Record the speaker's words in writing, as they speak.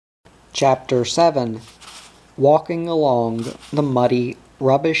Chapter 7. Walking along the muddy,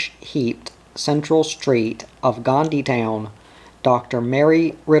 rubbish-heaped central street of Gandhitown, Dr.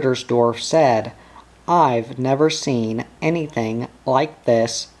 Mary Rittersdorf said, "I've never seen anything like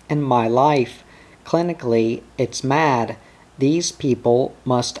this in my life. Clinically, it's mad. These people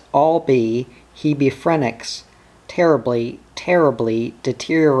must all be hebephrenics, terribly, terribly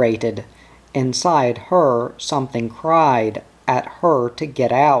deteriorated." Inside her something cried at her to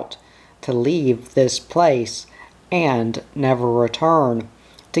get out, to leave this place and never return,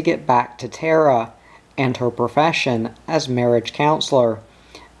 to get back to Tara and her profession as marriage counselor,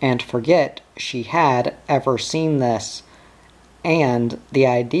 and forget she had ever seen this, and the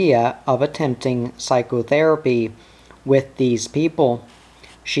idea of attempting psychotherapy with these people.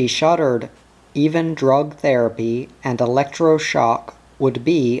 She shuddered. Even drug therapy and electroshock would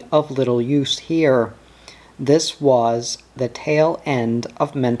be of little use here. This was the tail end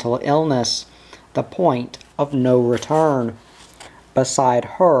of mental illness, the point of no return. Beside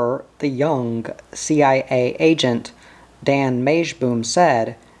her, the young CIA agent, Dan Majeboom,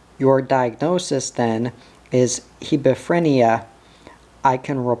 said, "Your diagnosis, then, is hebephrenia. I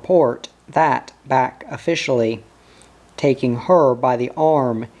can report that back officially." Taking her by the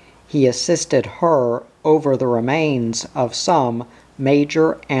arm, he assisted her over the remains of some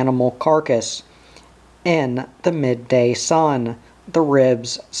major animal carcass. In the midday sun, the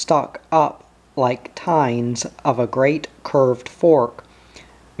ribs stuck up like tines of a great curved fork.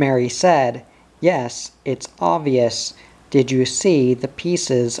 Mary said, "Yes, it's obvious. Did you see the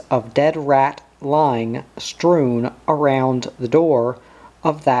pieces of dead rat lying strewn around the door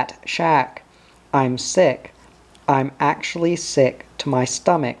of that shack? I'm sick. I'm actually sick to my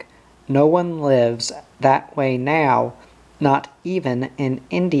stomach. No one lives that way now, not even in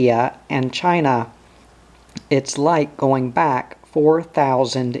India and China. It's like going back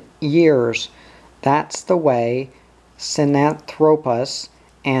 4,000 years. That's the way Sinanthropus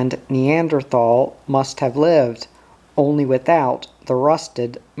and Neanderthal must have lived, only without the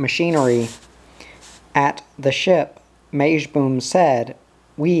rusted machinery." At the ship, Majeboom said,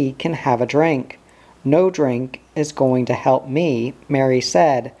 "We can have a drink." "No drink is going to help me," Mary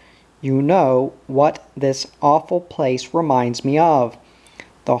said. "You know what this awful place reminds me of?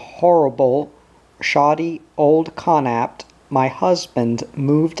 The horrible, shoddy old Connaught my husband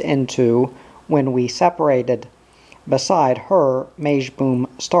moved into when we separated." Beside her, Majeboom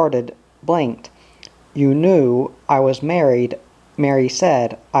started, blinked. "You knew I was married," Mary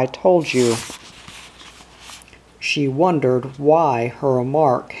said. "I told you." She wondered why her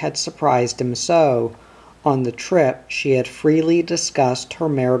remark had surprised him so. On the trip she had freely discussed her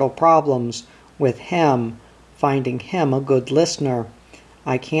marital problems with him, finding him a good listener.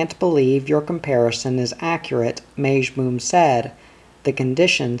 "I can't believe your comparison is accurate," Majeboom said. "The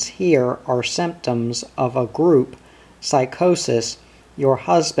conditions here are symptoms of a group psychosis. Your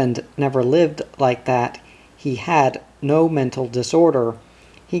husband never lived like that. He had no mental disorder."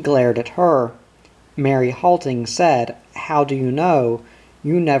 He glared at her. Mary, halting, said, "How do you know?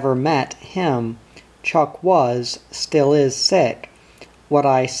 You never met him. Chuck was, still is, sick. What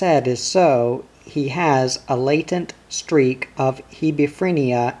I said is so. He has a latent streak of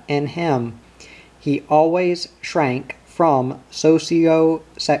hebephrenia in him. He always shrank from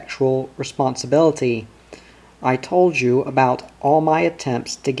socio-sexual responsibility. I told you about all my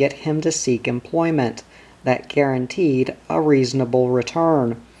attempts to get him to seek employment that guaranteed a reasonable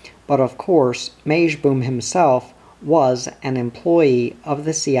return. But of course, Majeboom himself was an employee of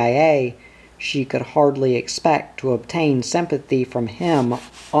the CIA. She could hardly expect to obtain sympathy from him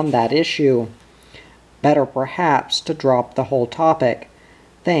on that issue. Better perhaps to drop the whole topic.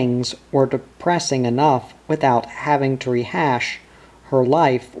 Things were depressing enough without having to rehash her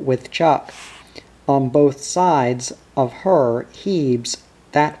life with Chuck. On both sides of her, Hebes,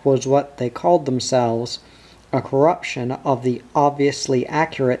 that was what they called themselves, a corruption of the obviously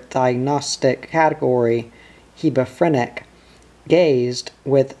accurate diagnostic category, hebephrenic, gazed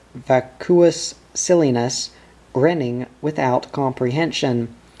with vacuous silliness, grinning without comprehension,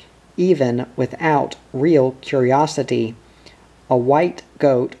 even without real curiosity. A white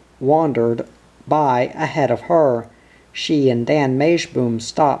goat wandered by ahead of her. She and Dan Majeboom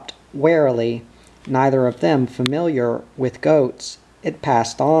stopped warily, neither of them familiar with goats. It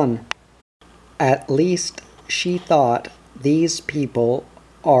passed on. "At least," she thought, "these people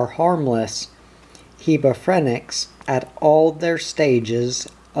are harmless." Hebephrenics, at all their stages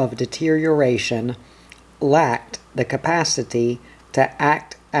of deterioration, lacked the capacity to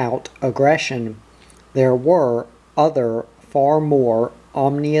act out aggression. There were other, far more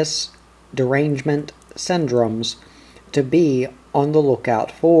ominous derangement syndromes to be on the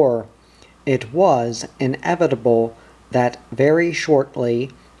lookout for. It was inevitable that very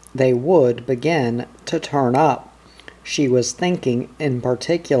shortly they would begin to turn up. She was thinking in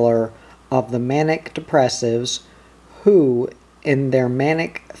particular of the manic depressives who, in their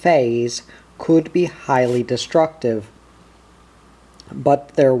manic phase, could be highly destructive.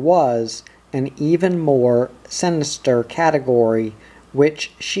 But there was an even more sinister category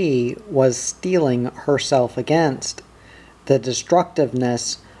which she was steeling herself against. The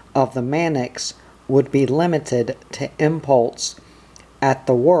destructiveness of the manics would be limited to impulse. At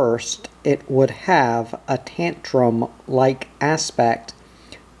the worst, it would have a tantrum-like aspect,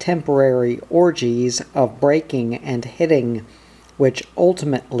 temporary orgies of breaking and hitting, which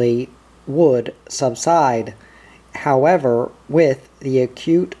ultimately would subside. However, with the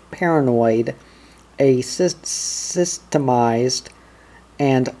acute paranoid, a systemized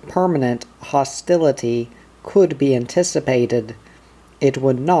and permanent hostility could be anticipated. It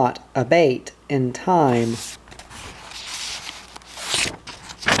would not abate in time,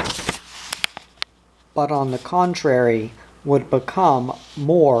 but on the contrary would become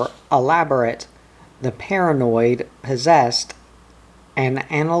more elaborate. The paranoid possessed an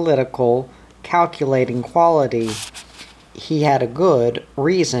analytical, calculating quality. He had a good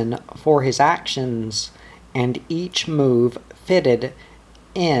reason for his actions, and each move fitted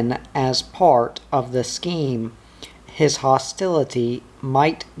in as part of the scheme. His hostility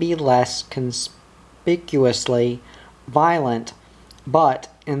might be less conspicuously violent, but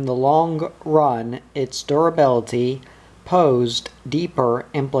in the long run its durability posed deeper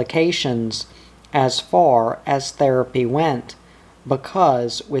implications as far as therapy went,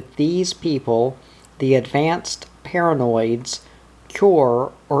 because with these people, the advanced paranoids,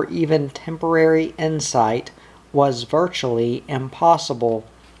 cure or even temporary insight was virtually impossible.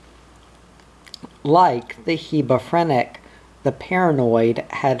 Like the hebephrenic, the paranoid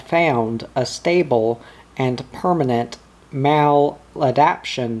had found a stable and permanent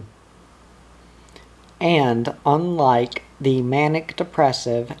maladaptation, and unlike the manic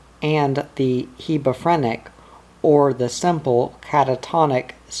depressive and the hebephrenic, or the simple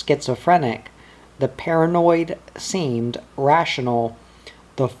catatonic schizophrenic, the paranoid seemed rational.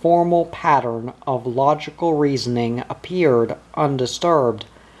 The formal pattern of logical reasoning appeared undisturbed.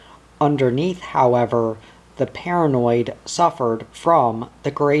 Underneath, however, the paranoid suffered from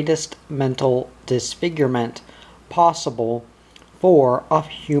the greatest mental disfigurement possible for a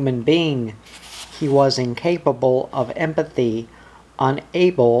human being. He was incapable of empathy,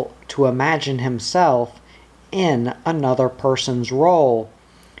 unable to imagine himself in another person's role.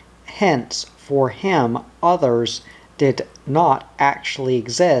 Hence, for him, others did not actually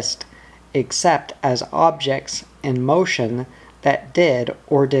exist, except as objects in motion that did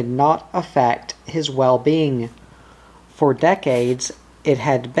or did not affect his well-being. For decades, it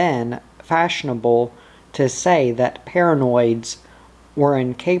had been fashionable to say that paranoids were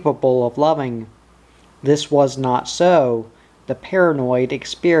incapable of loving. This was not so. The paranoid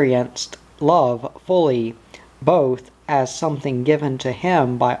experienced love fully, both as something given to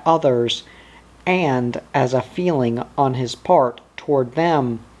him by others and as a feeling on his part toward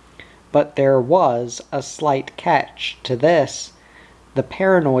them. But there was a slight catch to this. The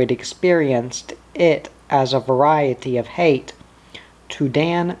paranoid experienced it as a variety of hate. To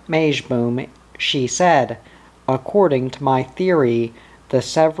Dan Majboom, she said, "According to my theory, the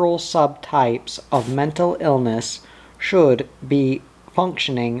several subtypes of mental illness should be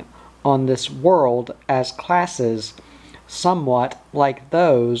functioning on this world as classes, somewhat like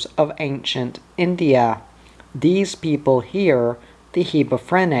those of ancient India. These people here, the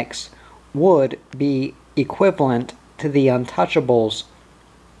hebephrenics, would be equivalent to the untouchables.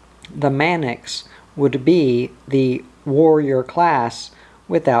 The manics would be the warrior class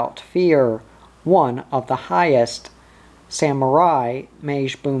without fear, one of the highest. Samurai,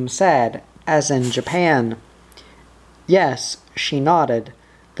 Majboom said, as in Japan." Yes, she nodded.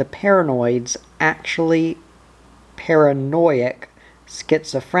 The paranoids, actually paranoiac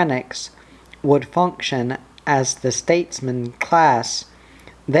schizophrenics, would function as the statesman class.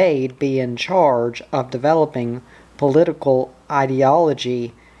 They'd be in charge of developing political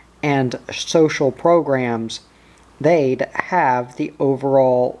ideology and social programs. They'd have the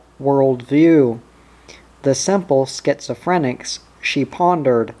overall world view. The simple schizophrenics, she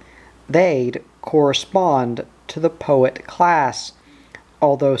pondered, they'd correspond to the poet class,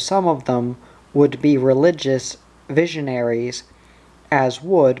 although some of them would be religious visionaries, as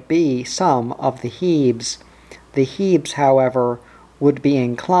would be some of the Hebes. The Hebes, however, would be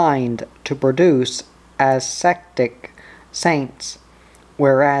inclined to produce ascetic saints,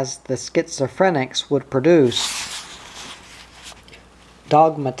 whereas the schizophrenics would produce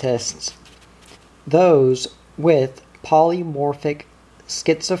dogmatists. Those with polymorphic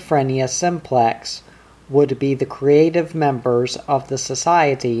schizophrenia simplex would be the creative members of the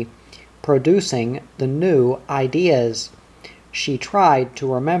society, producing the new ideas. She tried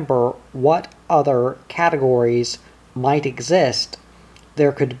to remember what other categories might exist.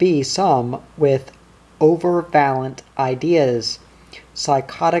 There could be some with overvalent ideas,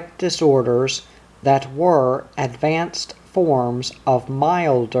 psychotic disorders that were advanced forms of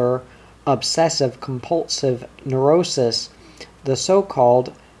milder obsessive-compulsive neurosis, the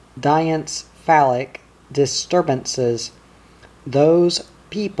so-called diencephalic disturbances. Those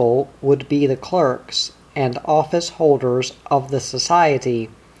people would be the clerks and office holders of the society,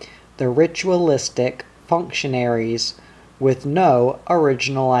 the ritualistic functionaries with no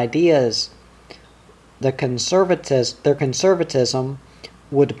original ideas. Their conservatism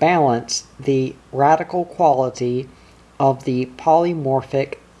would balance the radical quality of the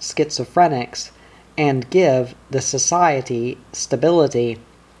polymorphic schizophrenics and give the society stability.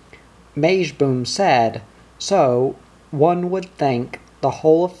 Majeboom said, so one would think the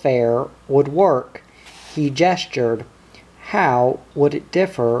whole affair would work. He gestured. How would it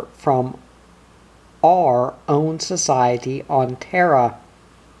differ from our own society on Terra?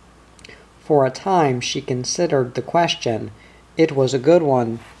 For a time she considered the question. It was a good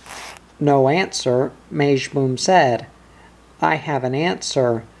one. No answer, Majeboom said. I have an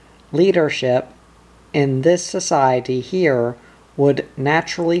answer. Leadership in this society here would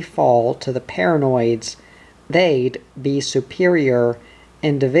naturally fall to the paranoids. They'd be superior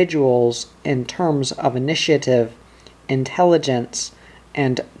individuals in terms of initiative, intelligence,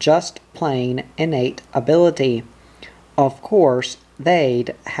 and just plain innate ability. Of course,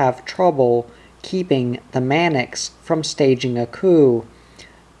 they'd have trouble keeping the Manics from staging a coup.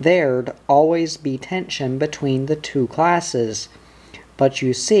 There'd always be tension between the two classes. But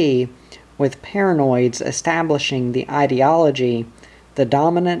you see, with paranoids establishing the ideology, the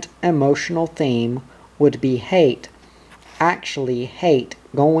dominant emotional theme would be hate. Actually hate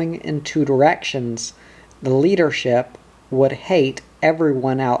going in two directions. The leadership would hate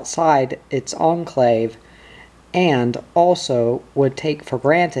everyone outside its enclave, and also would take for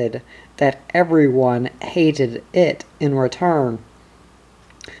granted that everyone hated it in return.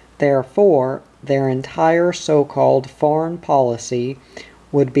 Therefore, their entire so-called foreign policy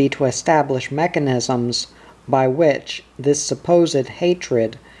would be to establish mechanisms by which this supposed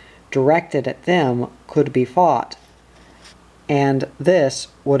hatred directed at them could be fought. And this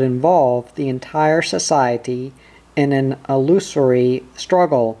would involve the entire society in an illusory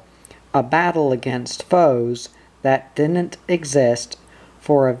struggle, a battle against foes that didn't exist,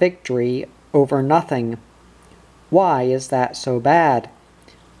 for a victory over nothing. Why is that so bad?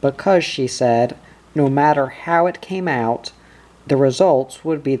 Because, she said, no matter how it came out, the results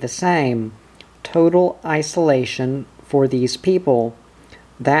would be the same. Total isolation for these people.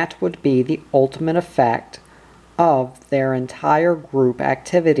 That would be the ultimate effect of their entire group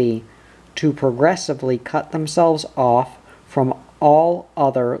activity, to progressively cut themselves off from all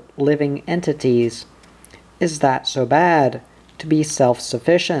other living entities. Is that so bad, to be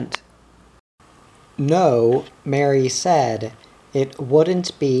self-sufficient? No, Mary said. It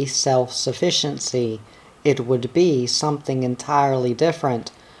wouldn't be self-sufficiency. It would be something entirely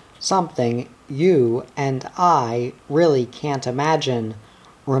different, something you and I really can't imagine.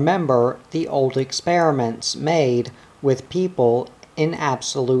 Remember the old experiments made with people in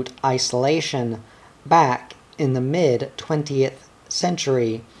absolute isolation back in the mid-20th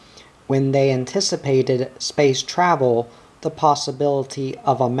century, when they anticipated space travel, the possibility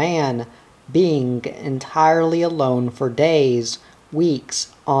of a man being entirely alone for days,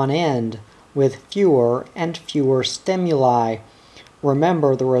 weeks on end, with fewer and fewer stimuli.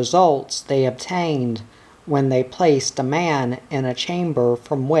 Remember the results they obtained when they placed a man in a chamber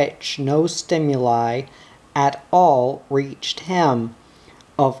from which no stimuli at all reached him.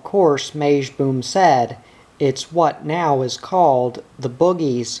 Of course, Majeboom said, it's what now is called the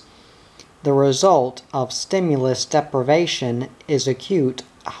boogies. The result of stimulus deprivation is acute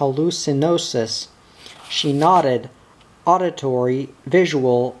hallucinosis. She nodded. Auditory,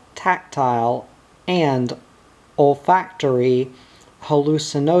 visual, tactile, and olfactory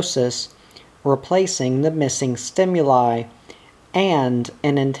hallucinosis, replacing the missing stimuli, and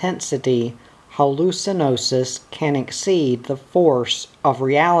in intensity, hallucinosis can exceed the force of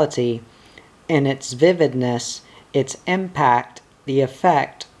reality. In its vividness, its impact, the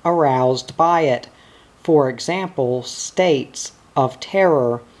effect aroused by it. For example, states of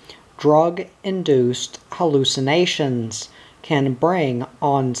terror, drug-induced hallucinations can bring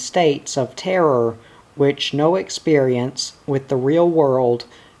on states of terror which no experience with the real world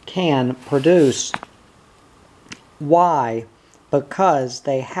can produce. Why? Because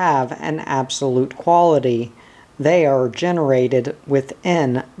they have an absolute quality. They are generated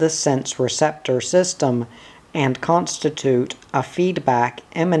within the sense receptor system and constitute a feedback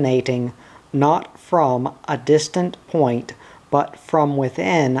emanating not from a distant point but from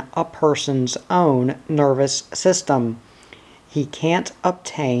within a person's own nervous system. He can't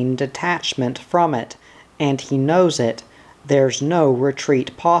obtain detachment from it, and he knows it. There's no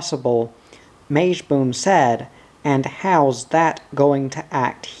retreat possible. Majeboom said, "And how's that going to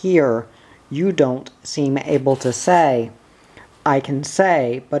act here? You don't seem able to say." "I can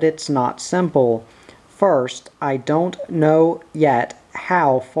say, but it's not simple. First, I don't know yet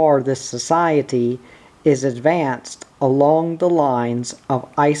how far this society is advanced along the lines of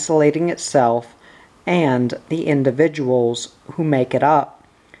isolating itself and the individuals who make it up.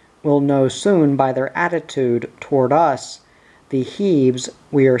 We'll know soon by their attitude toward us. The heaves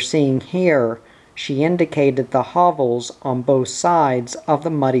we are seeing here," she indicated the hovels on both sides of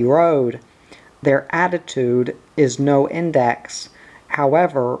the muddy road. "Their attitude is no index.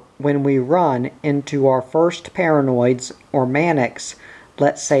 However, when we run into our first paranoids or manics,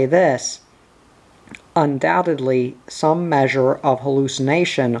 let's say this: undoubtedly some measure of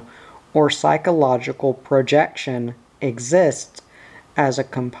hallucination or psychological projection exists as a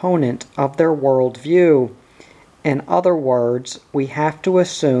component of their worldview. In other words, we have to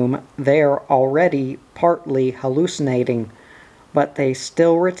assume they're already partly hallucinating, but they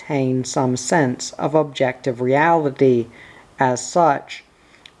still retain some sense of objective reality. As such,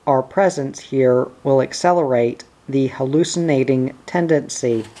 our presence here will accelerate the hallucinating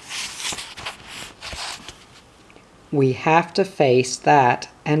tendency. We have to face that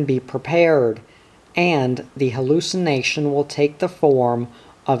and be prepared, and the hallucination will take the form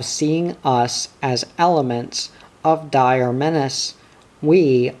of seeing us as elements of dire menace.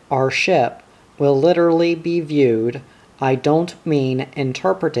 We, our ship, will literally be viewed. I don't mean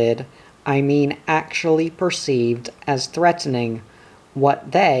interpreted, I mean actually perceived as threatening.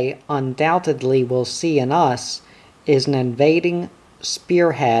 What they undoubtedly will see in us is an invading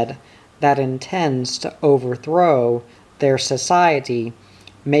spearhead that intends to overthrow their society,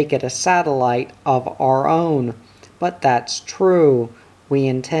 make it a satellite of our own. But that's true. We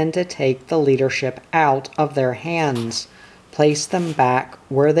intend to take the leadership out of their hands, place them back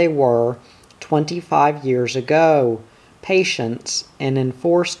where they were 25 years ago, patients in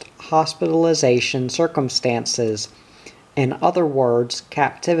enforced hospitalization circumstances. In other words,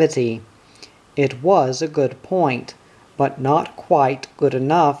 captivity. It was a good point, but not quite good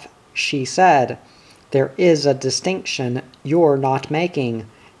enough, she said. There is a distinction you're not making.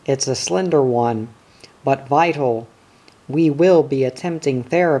 It's a slender one, but vital. We will be attempting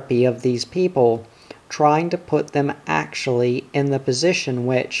therapy of these people, trying to put them actually in the position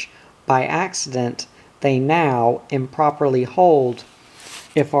which, by accident, they now improperly hold.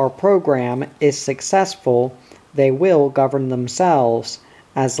 If our program is successful, they will govern themselves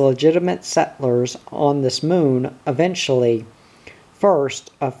as legitimate settlers on this moon eventually.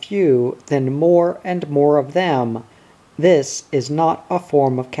 First a few, then more and more of them. This is not a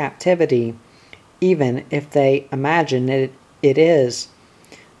form of captivity, even if they imagine it is.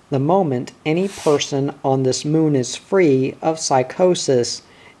 The moment any person on this moon is free of psychosis,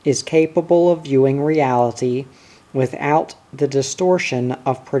 is capable of viewing reality without the distortion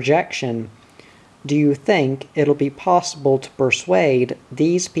of projection. Do you think it'll be possible to persuade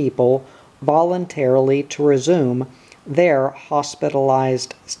these people voluntarily to resume their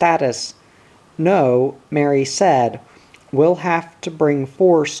hospitalized status? No, Mary said. We'll have to bring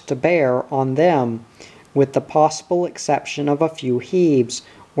force to bear on them. With the possible exception of a few heaves,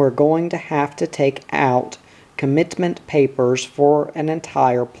 we're going to have to take out commitment papers for an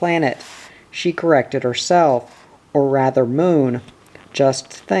entire planet. She corrected herself, or rather moon.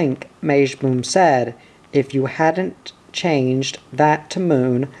 Just think, Majeboom said, if you hadn't changed that to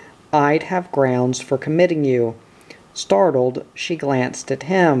moon, I'd have grounds for committing you. Startled, she glanced at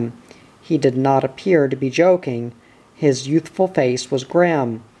him. He did not appear to be joking. His youthful face was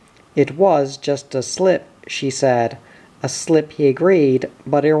grim. It was just a slip, she said. A slip, he agreed,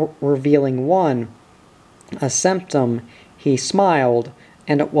 but a revealing one. A symptom, he smiled,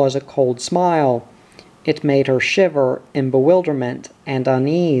 and it was a cold smile. It made her shiver in bewilderment and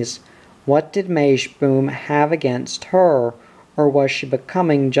unease. What did Majeboom have against her? Or was she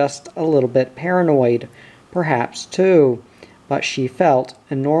becoming just a little bit paranoid? Perhaps two. But she felt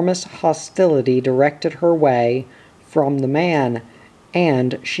enormous hostility directed her way from the man,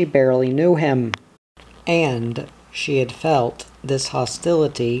 and she barely knew him. And she had felt this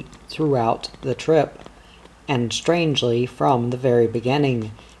hostility throughout the trip, and strangely from the very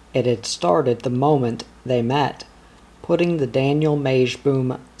beginning. It had started the moment they met, putting the Daniel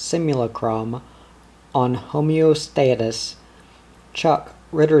Majeboom simulacrum on homeostasis. Chuck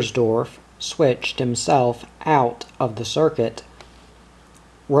Rittersdorf switched himself out of the circuit,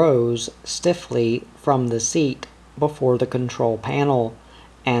 rose stiffly from the seat before the control panel,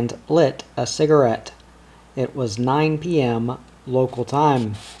 and lit a cigarette. It was 9 p.m. local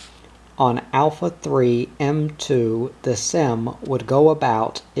time. On Alpha 3 M2, the sim would go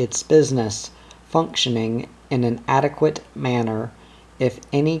about its business, functioning in an adequate manner. If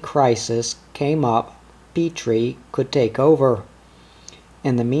any crisis came up, Petrie could take over.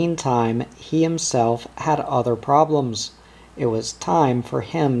 In the meantime, he himself had other problems. It was time for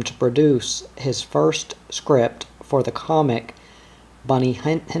him to produce his first script for the comic Bunny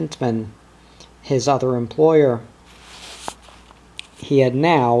Hintman, his other employer. He had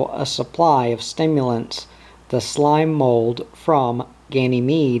now a supply of stimulants. The slime mold from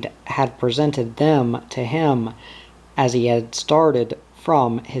Ganymede had presented them to him as he had started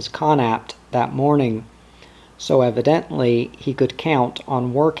from his Connacht that morning. So evidently he could count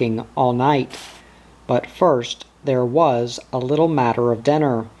on working all night. But first there was a little matter of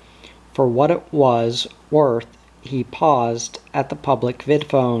dinner. For what it was worth, he paused at the public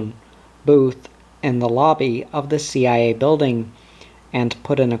vidphone booth in the lobby of the CIA building and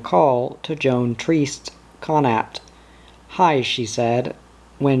put in a call to Joan Treist's Connacht. "Hi," she said,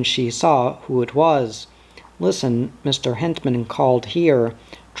 when she saw who it was. "Listen, Mr. Hintman called here,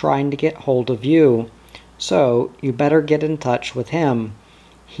 trying to get hold of you, so you better get in touch with him.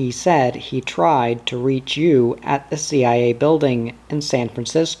 He said he tried to reach you at the CIA building in San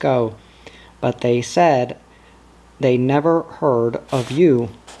Francisco, but they said they never heard of you."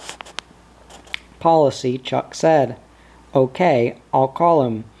 "Policy," Chuck said. "Okay, I'll call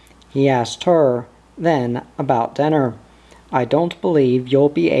him." He asked her, then, about dinner. "I don't believe you'll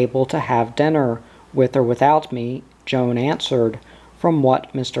be able to have dinner, with or without me," Joan answered. "From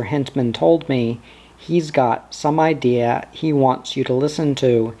what Mr. Hintman told me, he's got some idea he wants you to listen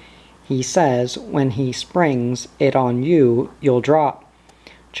to. He says when he springs it on you, you'll drop."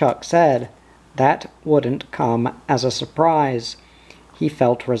 Chuck said that wouldn't come as a surprise. He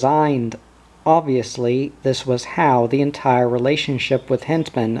felt resigned. Obviously, this was how the entire relationship with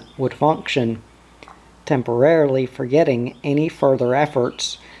Hintman would function. Temporarily forgetting any further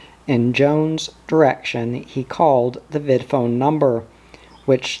efforts in Joan's direction, he called the vidphone number,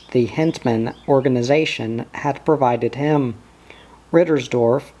 which the Hintman organization had provided him.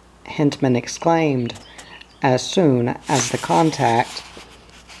 "Rittersdorf," Hintman exclaimed, as soon as the contact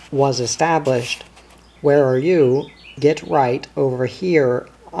was established. "Where are you? Get right over here.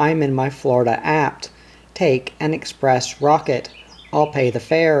 I'm in my Florida apt. Take an express rocket. I'll pay the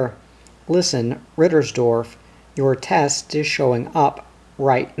fare. Listen, Rittersdorf, your test is showing up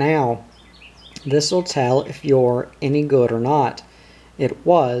right now. This'll tell if you're any good or not." It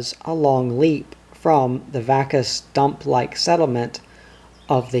was a long leap from the vacuous dump-like settlement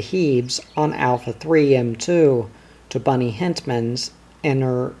of the Hebes on Alpha 3 M2 to Bunny Hintman's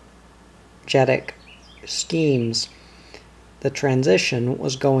energetic schemes. The transition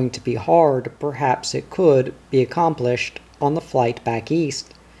was going to be hard. Perhaps it could be accomplished on the flight back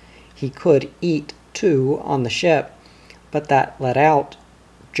east. He could eat, too, on the ship, but that let out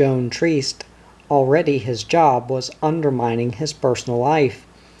Joan Treist. Already his job was undermining his personal life.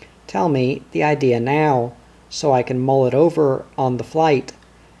 "Tell me the idea now, so I can mull it over on the flight."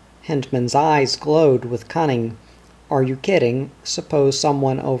 Hintman's eyes glowed with cunning. "Are you kidding? Suppose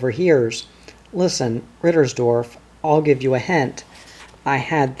someone overhears." "Listen, Rittersdorf, I'll give you a hint. I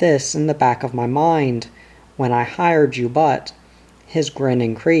had this in the back of my mind when I hired you, but—" His grin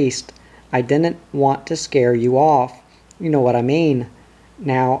increased. "I didn't want to scare you off. You know what I mean.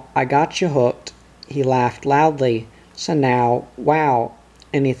 Now I got you hooked." He laughed loudly. "So now, wow,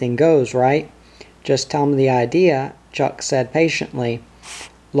 anything goes, right?" "Just tell me the idea," Chuck said patiently.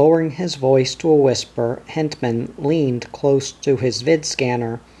 Lowering his voice to a whisper, Hintman leaned close to his vid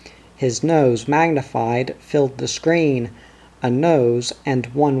scanner. His nose, magnified, filled the screen. A nose and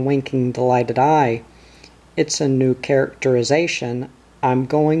one winking delighted eye. "It's a new characterization I'm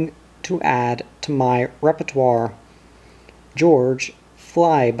going to add to my repertoire. George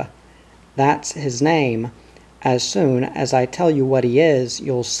Fleib. That's his name. As soon as I tell you what he is,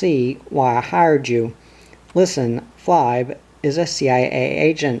 you'll see why I hired you. Listen, Fleib is a CIA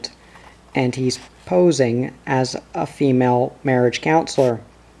agent, and he's posing as a female marriage counselor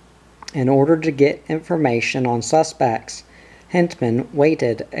in order to get information on suspects." Hintman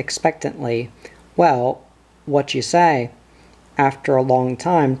waited expectantly. "Well, what you say?" After a long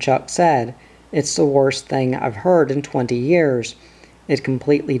time, Chuck said, "It's the worst thing I've heard in 20 years. It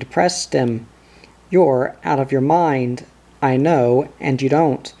completely depressed him. You're out of your mind, I know, and you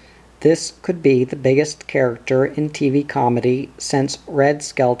don't. This could be the biggest character in TV comedy since Red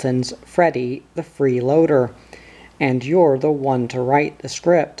Skelton's Freddy the Freeloader. And you're the one to write the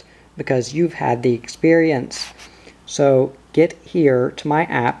script because you've had the experience. So get here to my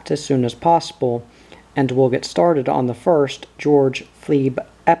app as soon as possible, and we'll get started on the first George Fleeb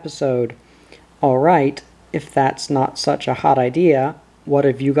episode. All right, if that's not such a hot idea, what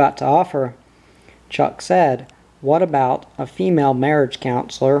have you got to offer? Chuck said, what about a female marriage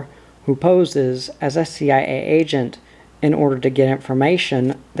counselor who poses as a CIA agent in order to get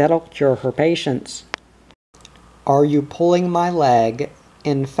information that'll cure her patients? Are you pulling my leg?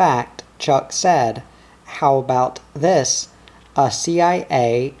 In fact, Chuck said, how about this? A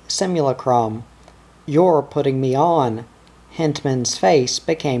CIA simulacrum. You're putting me on. Hintman's face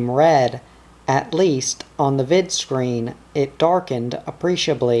became red. At least on the vid screen, it darkened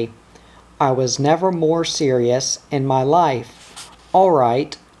appreciably. I was never more serious in my life. All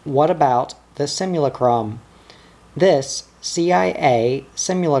right, what about the simulacrum? This CIA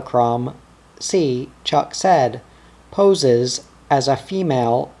simulacrum, Chuck said, poses as a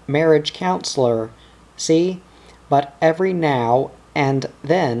female marriage counselor. See? But every now and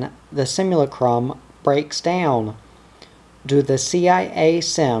then the simulacrum breaks down. Do the CIA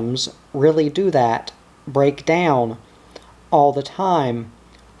sims really do that? Break down? All the time?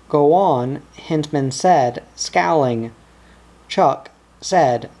 Go on, Hintman said, scowling. Chuck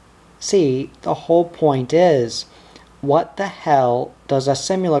said, see, the whole point is, what the hell does a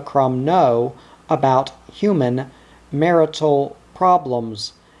simulacrum know about human marital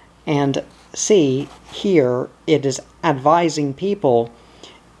problems? And see, here it is advising people.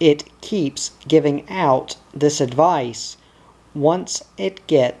 It keeps giving out this advice. Once it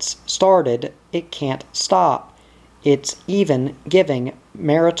gets started, it can't stop. It's even giving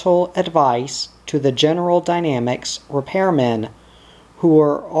marital advice to the General Dynamics repairmen, who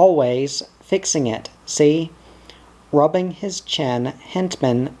are always fixing it, see? Rubbing his chin,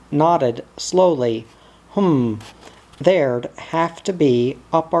 Hintman nodded slowly. There'd have to be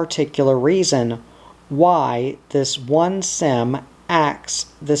a particular reason why this one sim acts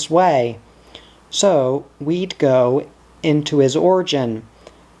this way. So we'd go into his origin.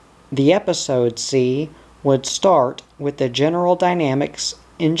 The episode, would start with the General Dynamics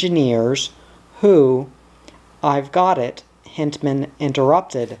engineers who... I've got it, Hintman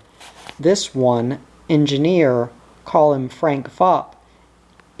interrupted. This one engineer, call him Frank Fopp,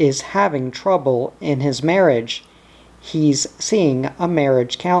 is having trouble in his marriage. He's seeing a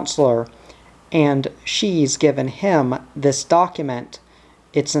marriage counselor, and she's given him this document.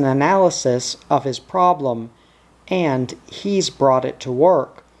 It's an analysis of his problem, and he's brought it to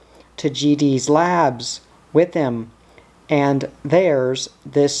work, to GD's labs, with him. And there's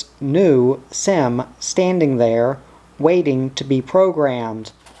this new sim standing there, waiting to be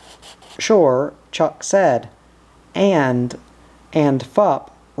programmed. Sure, Chuck said. And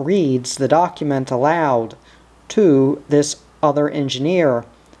Fupp reads the document aloud to this other engineer,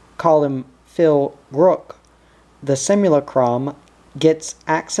 call him Phil Grook. The simulacrum gets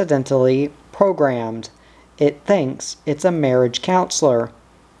accidentally programmed. It thinks it's a marriage counselor,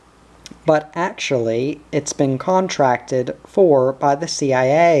 but actually it's been contracted for by the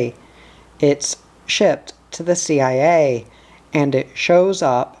CIA. It's shipped to the CIA, and it shows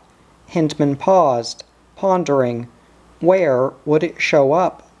up. Hintman paused, pondering. Where would it show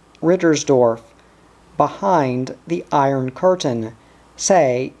up? Rittersdorf. Behind the Iron Curtain,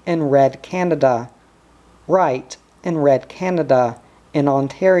 say in Red Canada. Right, in Red Canada, in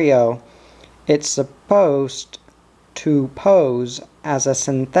Ontario. It's supposed to pose as a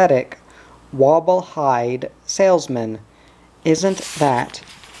synthetic wobble-hide salesman. Isn't that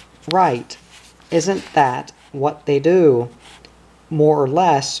right? Isn't that what they do? More or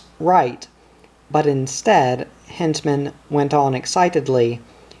less right. But instead, Hintman went on excitedly,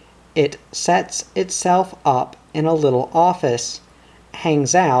 it sets itself up in a little office,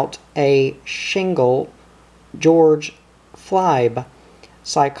 hangs out a shingle. George Fleib,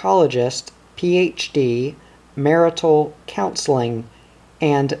 psychologist, PhD, marital counseling,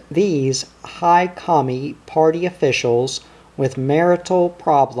 and these high-commie party officials with marital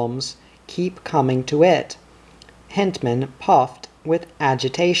problems keep coming to it. Hintman puffed with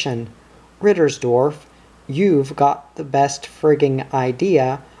agitation. Rittersdorf, you've got the best frigging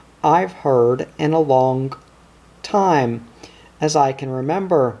idea I've heard in a long time, as I can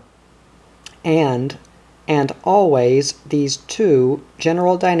remember. And always these two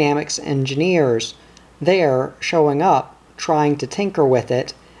General Dynamics engineers, they're showing up, trying to tinker with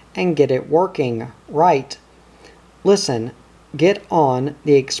it and get it working right. Listen, Get on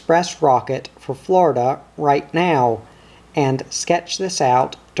the express rocket for Florida right now and sketch this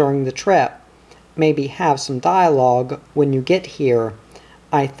out during the trip. Maybe have some dialogue when you get here.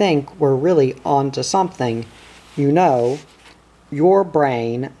 I think we're really on to something. You know, your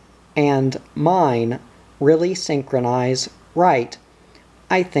brain and mine really synchronize right.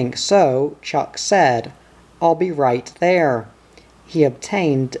 I think so, Chuck said. I'll be right there. He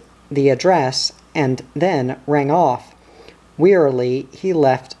obtained the address and then rang off. Wearily, he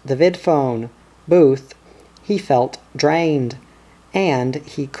left the vidphone booth. He felt drained, and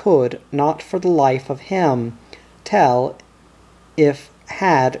he could not for the life of him tell if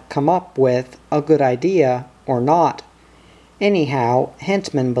had come up with a good idea or not. Anyhow,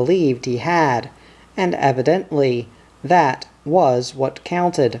 Hintman believed he had, and evidently that was what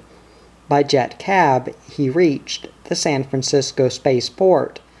counted. By jet cab he reached the San Francisco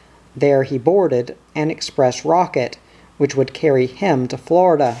spaceport. There he boarded an express rocket, which would carry him to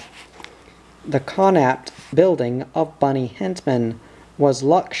Florida. The Connaught building of Bunny Hintman was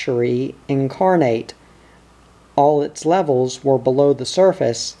luxury incarnate. All its levels were below the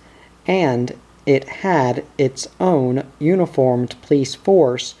surface, and it had its own uniformed police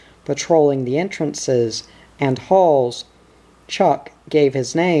force patrolling the entrances and halls. Chuck gave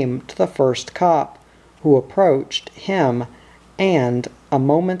his name to the first cop, who approached him, and a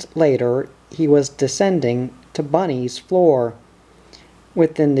moment later he was descending to Bunny's floor.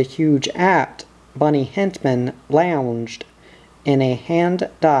 Within the huge apt, Bunny Hintman lounged in a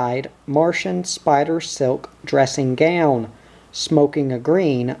hand-dyed Martian spider silk dressing gown, smoking a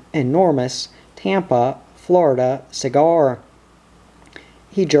green, enormous Tampa, Florida cigar.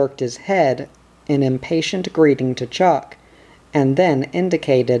 He jerked his head in impatient greeting to Chuck, and then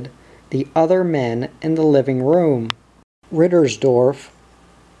indicated the other men in the living room. Rittersdorf,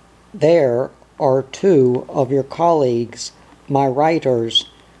 there are two of your colleagues, my writers.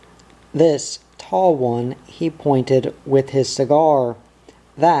 This tall one, he pointed with his cigar.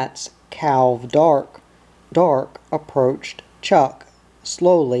 That's Calv Dark. Dark approached Chuck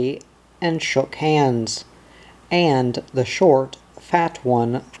slowly and shook hands. And the short, fat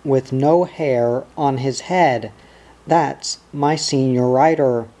one with no hair on his head, that's my senior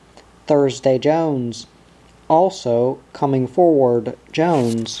writer, Thursday Jones. Also coming forward,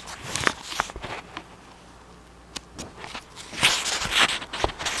 Jones.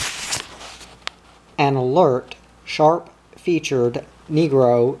 An alert, sharp-featured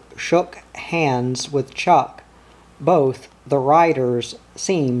Negro shook hands with Chuck. Both the writers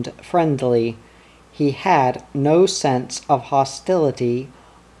seemed friendly. He had no sense of hostility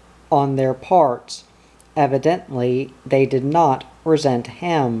on their parts. Evidently, they did not resent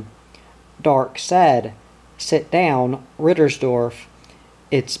him. Dark said, "Sit down, Rittersdorf.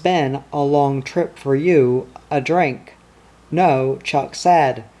 It's been a long trip for you. A drink?" "No," Chuck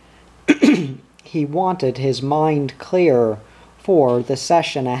said. He wanted his mind clear for the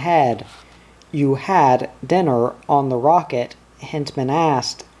session ahead. "You had dinner on the rocket?" Hintman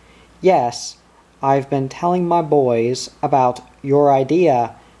asked. "Yes. I've been telling my boys about your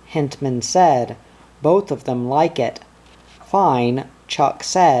idea," Hintman said. "Both of them like it." "Fine," Chuck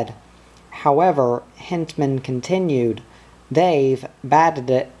said. However, Hintman continued, "they've batted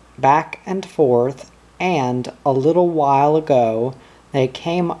it back and forth, and a little while ago they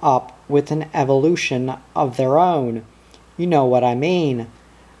came up with an evolution of their own. You know what I mean."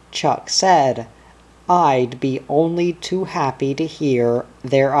 Chuck said, "I'd be only too happy to hear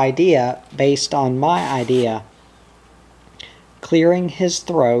their idea based on my idea." Clearing his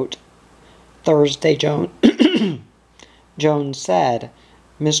throat, Thursday Jones said,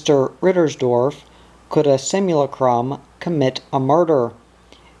 "Mr. Rittersdorf, could a simulacrum commit a murder?"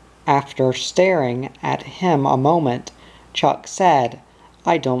 After staring at him a moment, Chuck said,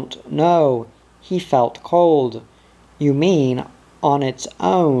 "I don't know." He felt cold. "You mean on its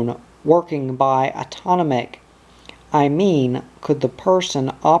own, working by autonomic?" "I mean, could the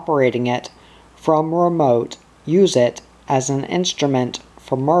person operating it from remote use it as an instrument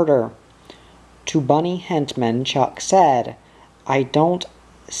for murder?" To Bunny Hintman, Chuck said, "I don't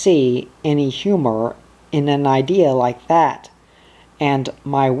see any humor in an idea like that, and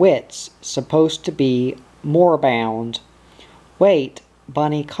my wit's supposed to be morebound." "Wait,"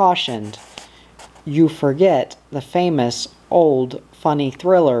 Bunny cautioned. "You forget the famous old funny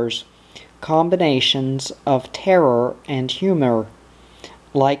thrillers, combinations of terror and humor,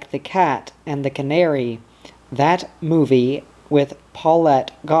 like The Cat and the Canary, that movie with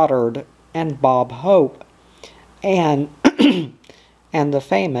Paulette Goddard and Bob Hope, and and the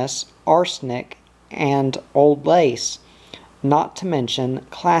famous Arsenic and Old Lace, not to mention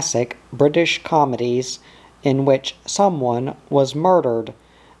classic British comedies in which someone was murdered.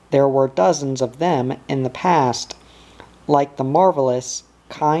 There were dozens of them in the past, like the marvelous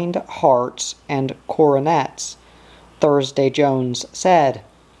Kind Hearts and Coronets. Thursday Jones said.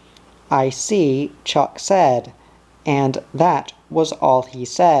 I see, Chuck said, and that was all he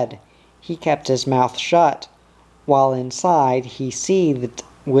said. He kept his mouth shut, while inside he seethed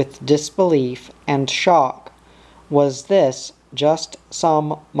with disbelief and shock. Was this just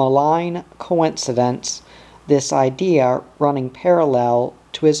some malign coincidence, this idea running parallel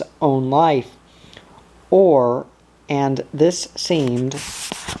to his own life? Or, and this seemed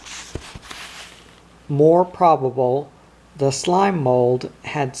more probable, the slime mold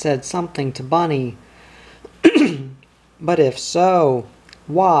had said something to Bunny. But if so,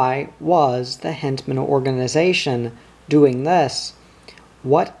 why was the Hentman organization doing this?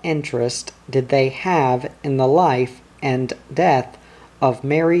 What interest did they have in the life and death of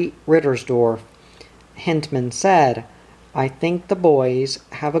Mary Rittersdorf? Hentman said, I think the boys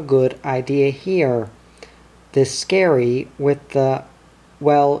have a good idea here. This scary with the,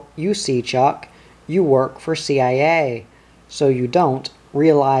 well, you see, Chuck, you work for CIA, so you don't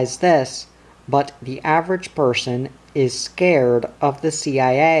realize this, but the average person is scared of the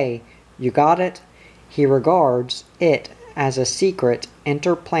CIA. You got it? He regards it as a secret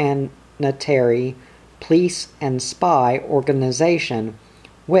interplanetary police and spy organization,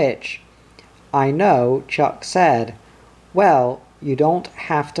 which, I know, Chuck said. Well, you don't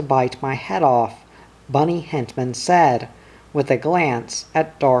have to bite my head off, Bunny Hentman said, with a glance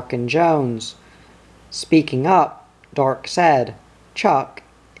at Dark and Jones. Speaking up, Dark said, Chuck,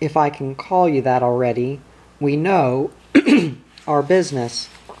 if I can call you that already, we know our business.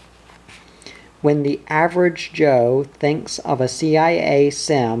 When the average Joe thinks of a CIA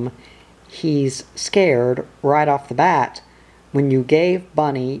sim, he's scared right off the bat. When you gave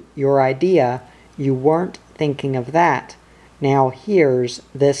Bunny your idea, you weren't thinking of that. Now here's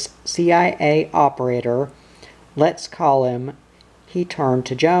this CIA operator. Let's call him. He turned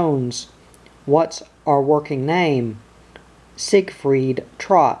to Jones. What's our working name? Siegfried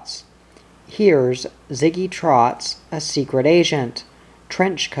Trotz. Here's Ziggy Trotz, a secret agent.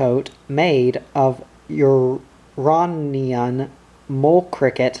 Trench coat made of Uranian mole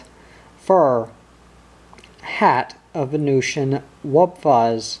cricket fur. Hat of Venusian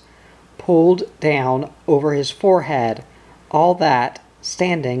wubfuzz pulled down over his forehead. All that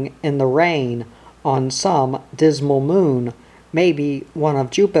standing in the rain on some dismal moon, maybe one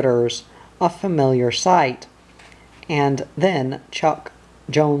of Jupiter's, a familiar sight. And then Chuck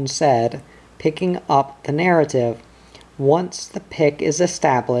Jones said, picking up the narrative, once the pick is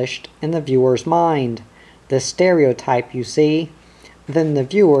established in the viewer's mind, the stereotype, you see, then the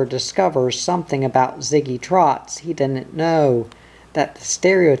viewer discovers something about Ziggy Trotz he didn't know, that the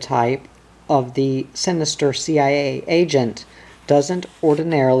stereotype of the sinister CIA agent doesn't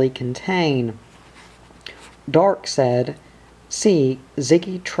ordinarily contain. Dark said, see,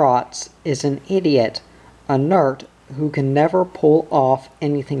 Ziggy Trotz is an idiot, a nerd who can never pull off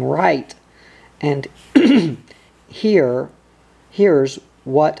anything right. And here's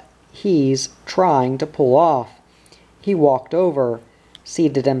what he's trying to pull off. He walked over,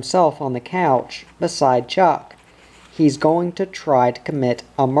 seated himself on the couch beside Chuck. He's going to try to commit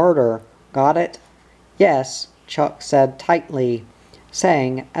a murder. Got it? Yes, Chuck said tightly,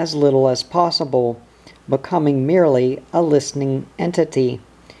 saying as little as possible, becoming merely a listening entity.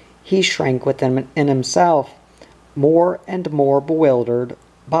 He shrank within himself, more and more bewildered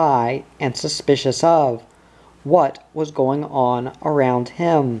by and suspicious of what was going on around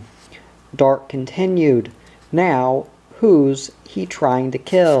him. Dark continued, now, who's he trying to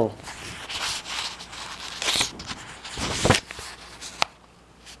kill?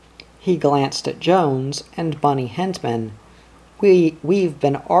 He glanced at Jones and Bunny Hentman. We've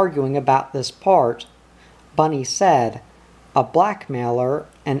been arguing about this part, Bunny said. A blackmailer,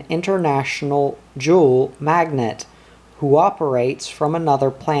 an international jewel magnate, who operates from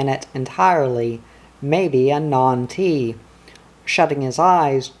another planet entirely, maybe a non-T. Shutting his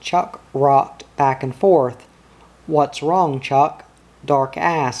eyes, Chuck rocked back and forth. What's wrong, Chuck? Dark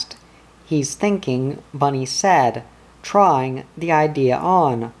asked. He's thinking, Bunny said, trying the idea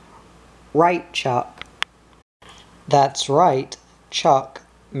on. Right, Chuck. That's right, Chuck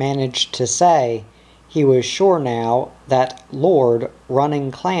managed to say. He was sure now that Lord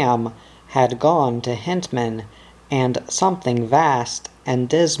Running Clam had gone to Hentman, and something vast and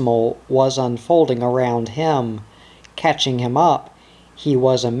dismal was unfolding around him. Catching him up, he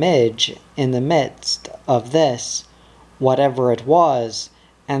was a midge in the midst of this, whatever it was,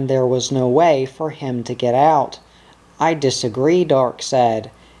 and there was no way for him to get out. I disagree, Dark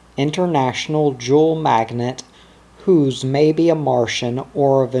said. international jewel magnate who's maybe a Martian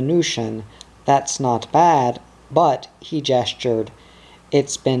or a Venusian. That's not bad, but, he gestured,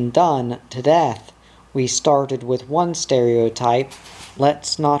 it's been done to death. We started with one stereotype.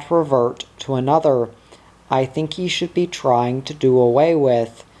 Let's not revert to another. I think he should be trying to do away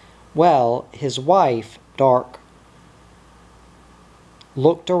with, well, his wife, Dark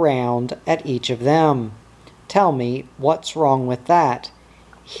looked around at each of them. Tell me, what's wrong with that?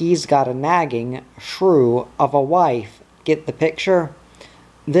 He's got a nagging shrew of a wife. Get the picture?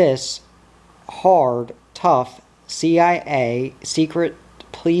 This hard, tough CIA secret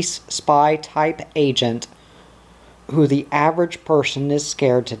police spy type agent who the average person is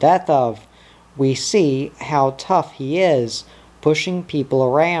scared to death of. We see how tough he is, pushing people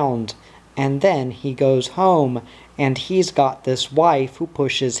around, and then he goes home and he's got this wife who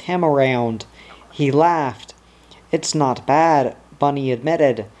pushes him around. He laughed. It's not bad, Bunny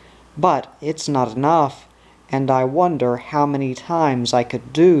admitted, but it's not enough, and I wonder how many times I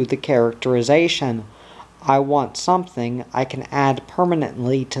could do the characterization. I want something I can add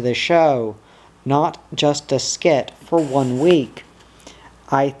permanently to the show, not just a skit for 1 week.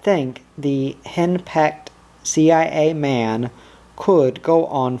 I think the henpecked CIA man could go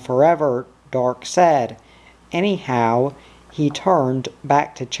on forever, Dark said. Anyhow, he turned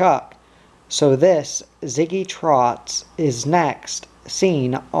back to Chuck. So this Ziggy Trotz is next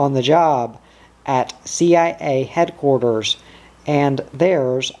seen on the job at CIA headquarters, and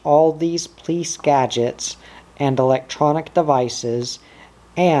there's all these police gadgets and electronic devices,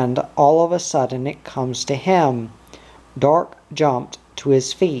 and all of a sudden it comes to him. Dark jumped to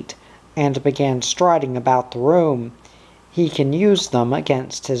his feet and began striding about the room. He can use them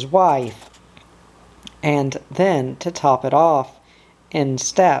against his wife. And then, to top it off, in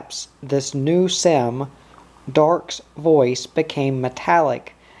steps this new sim. Dark's voice became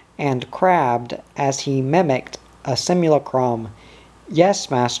metallic and crabbed as he mimicked a simulacrum.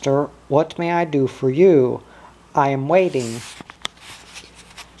 Yes, master, what may I do for you? I am waiting.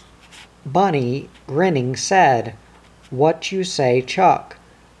 Bunny, grinning, said, What you say, Chuck?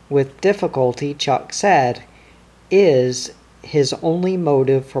 With difficulty, Chuck said, Is his only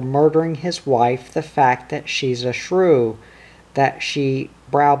motive for murdering his wife the fact that she's a shrew, that she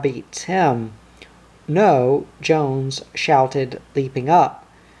browbeats him? No, Jones shouted, leaping up.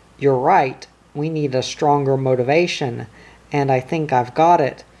 You're right. We need a stronger motivation, and I think I've got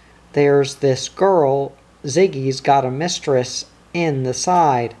it. There's this girl. Ziggy's got a mistress in the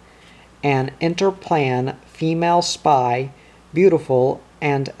side. An interplan female spy, beautiful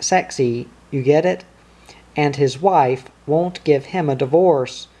and sexy, you get it? And his wife won't give him a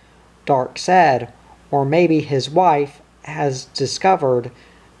divorce, Dark said. Or maybe his wife has discovered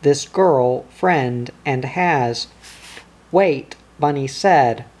this girl friend and has. Wait, Bunny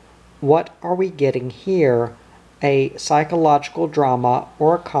said. What are we getting here? A psychological drama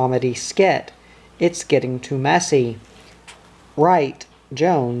or a comedy skit? It's getting too messy. Right,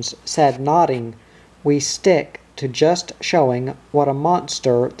 Jones said, nodding. We stick to just showing what a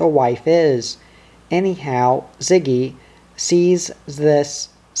monster the wife is. Anyhow, Ziggy sees this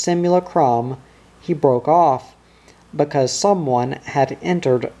simulacrum. He broke off, because someone had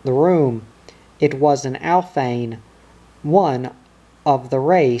entered the room. It was an Alphane, one of the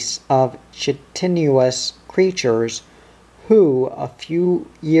race of chitinous creatures who, a few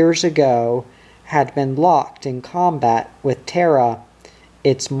years ago, had been locked in combat with Terra.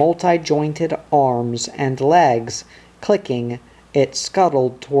 Its multi-jointed arms and legs clicking, it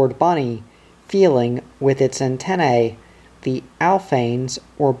scuttled toward Bunny, feeling with its antennae. The Alphanes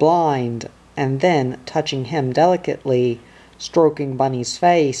were blind, and then touching him delicately, stroking Bunny's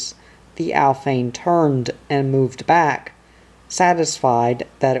face, the Alphane turned and moved back, satisfied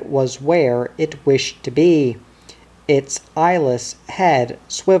that it was where it wished to be. Its eyeless head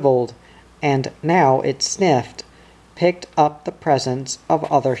swiveled, and now it sniffed, picked up the presence of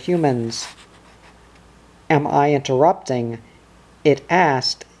other humans. Am I interrupting? It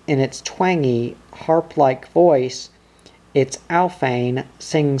asked in its twangy, harp-like voice, its Alphane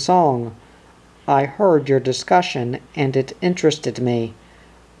sing-song. I heard your discussion, and it interested me.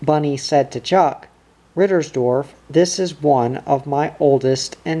 Bunny said to Chuck, Rittersdorf, this is one of my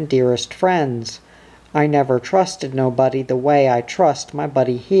oldest and dearest friends. I never trusted nobody the way I trust my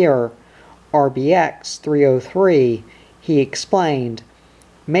buddy here. RBX 303, he explained.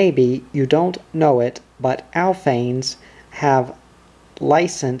 Maybe you don't know it, but Alphanes have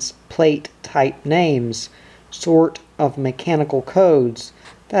license plate type names, sort of mechanical codes.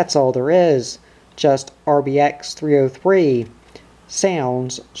 That's all there is. Just RBX 303.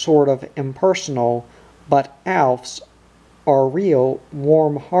 Sounds sort of impersonal, but Alfs are real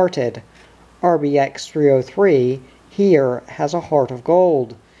warm-hearted. RBX 303 here has a heart of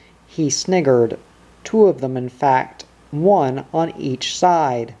gold. He sniggered. Two of them, in fact, one on each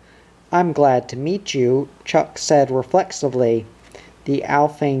side. I'm glad to meet you, Chuck said reflexively. The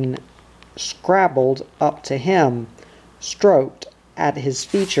Alphane scrabbled up to him, stroked at his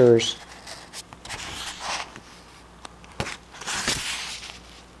features.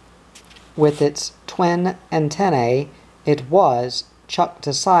 With its twin antennae, it was, Chuck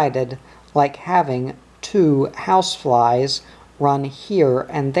decided, like having two houseflies run here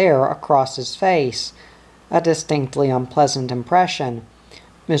and there across his face, a distinctly unpleasant impression.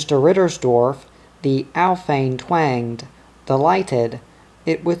 Mr. Rittersdorf, the Alphane twanged, delighted.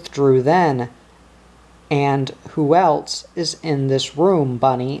 It withdrew then. And who else is in this room,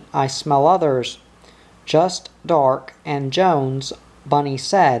 Bunny? I smell others. Just Dark and Jones, Bunny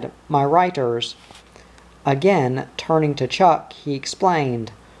said, my writers. Again, turning to Chuck, he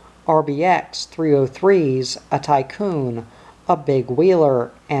explained, RBX 303's a tycoon, a big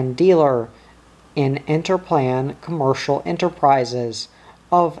wheeler and dealer in interplan commercial enterprises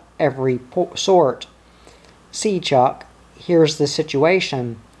of every sort. See, Chuck, here's the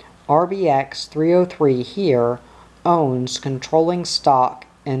situation. RBX 303 here owns controlling stock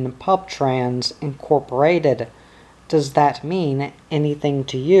in PubTrans Incorporated. Does that mean anything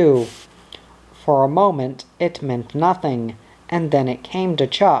to you? For a moment it meant nothing, and then it came to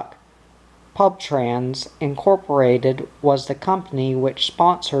Chuck. PubTrans Incorporated was the company which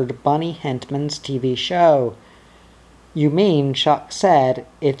sponsored Bunny Hintman's TV show. You mean, Chuck said,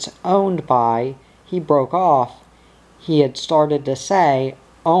 it's owned by... He broke off. He had started to say,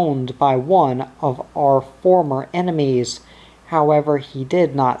 owned by one of our former enemies. However, he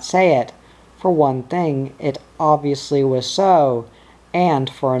did not say it. For one thing, it obviously was so, and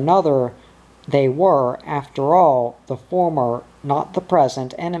for another, they were, after all, the former, not the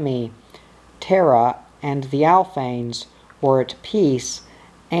present enemy. Terra and the Alphanes were at peace,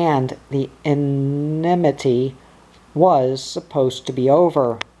 and the enmity was supposed to be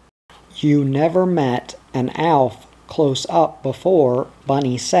over. You never met an Alf close up before,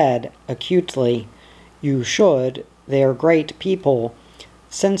 Bunny said acutely. You should. They're great people,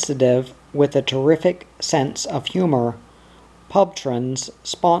 sensitive with a terrific sense of humor. PubTrans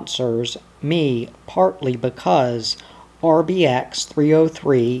sponsors me partly because RBX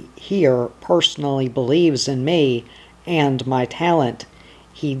 303 here personally believes in me and my talent.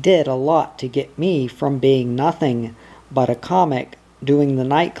 He did a lot to get me from being nothing but a comic doing the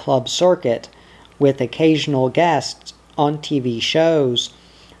nightclub circuit with occasional guests on TV shows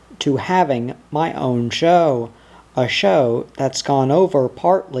to having my own show, a show that's gone over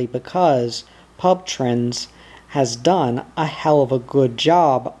partly because PubTrans has done a hell of a good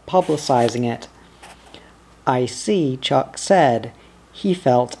job publicizing it. I see, Chuck said. He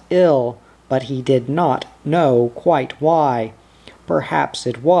felt ill, but he did not know quite why. Perhaps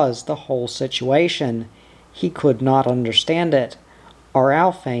it was the whole situation. He could not understand it. Are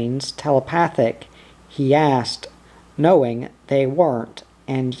Alphanes telepathic? He asked, knowing they weren't,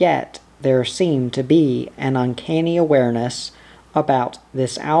 and yet there seemed to be an uncanny awareness about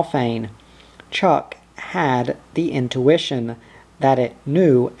this Alphane. Chuck had the intuition that it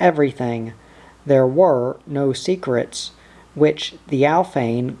knew everything. There were no secrets, which the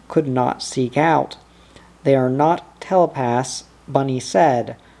Alphane could not seek out. They are not telepaths, Bunny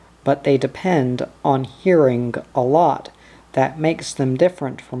said, but they depend on hearing a lot. That makes them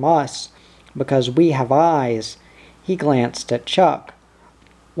different from us, because we have eyes. He glanced at Chuck.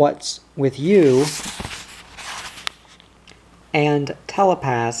 What's with you and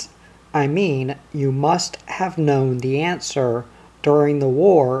telepaths? I mean, you must have known the answer. During the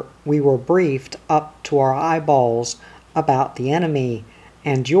war, we were briefed up to our eyeballs about the enemy,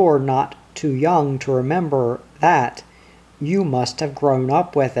 and you're not too young to remember that. You must have grown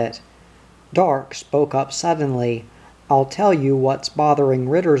up with it. Dark spoke up suddenly. I'll tell you what's bothering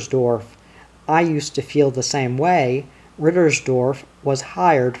Rittersdorf. I used to feel the same way. Rittersdorf was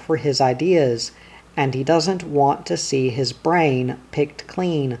hired for his ideas, and he doesn't want to see his brain picked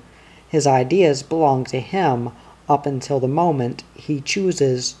clean. His ideas belong to him up until the moment he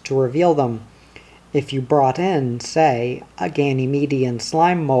chooses to reveal them. If you brought in, say, a Ganymedian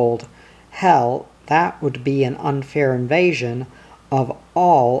slime mold, hell, that would be an unfair invasion of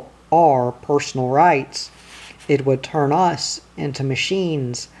all our personal rights. It would turn us into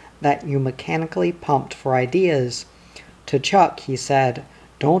machines that you mechanically pumped for ideas. To Chuck, he said,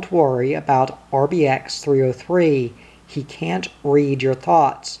 don't worry about RBX 303. He can't read your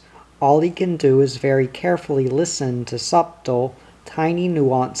thoughts. All he can do is very carefully listen to subtle, tiny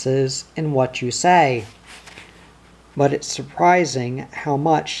nuances in what you say. but it's surprising how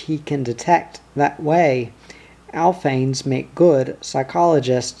much he can detect that way. Alphanes make good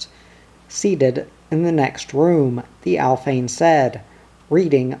psychologists. Seated in the next room, the Alphane said,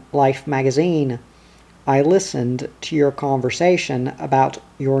 reading Life magazine. I listened to your conversation about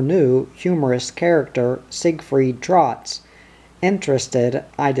your new humorous character, Siegfried Trotz. Interested,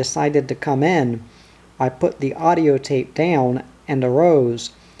 I decided to come in. I put the audio tape down and arose.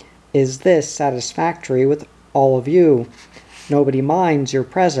 Is this satisfactory with all of you? Nobody minds your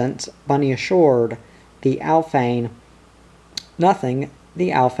presence, Bunny assured the Alphane. Nothing, the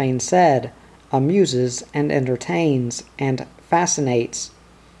Alphane said, amuses and entertains and fascinates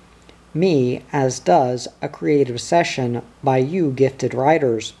me as does a creative session by you gifted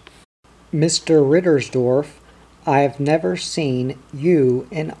writers. Mr. Rittersdorf, I have never seen you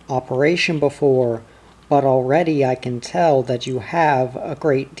in operation before, but already I can tell that you have a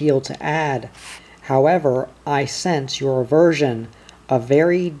great deal to add. However, I sense your aversion, a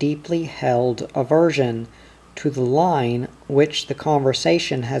very deeply held aversion, to the line which the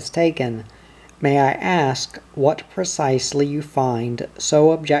conversation has taken. May I ask what precisely you find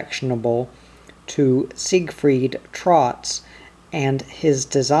so objectionable to Siegfried Trotz and his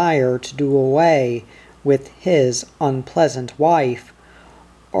desire to do away with his unpleasant wife?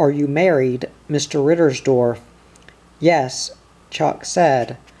 Are you married, Mr. Rittersdorf? Yes, Chuck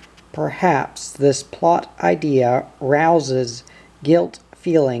said. Perhaps this plot idea rouses guilt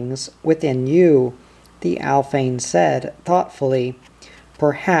feelings within you, the Alphane said thoughtfully.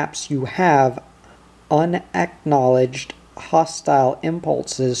 Perhaps you have unacknowledged hostile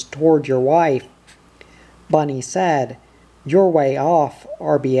impulses toward your wife. Bunny said, You're way off,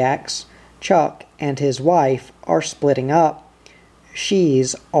 RBX. Chuck and his wife are splitting up.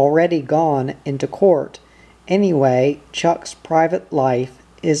 She's already gone into court. Anyway, Chuck's private life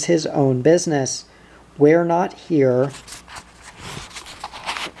is his own business. We're not here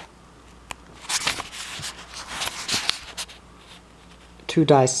to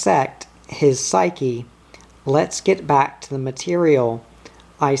dissect his psyche. Let's get back to the material.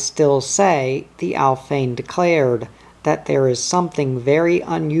 I still say, the Alphane declared, that there is something very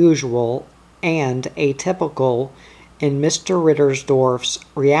unusual and atypical in Mr. Rittersdorf's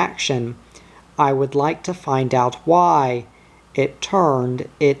reaction. I would like to find out why. It turned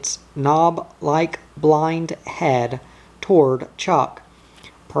its knob-like blind head toward Chuck.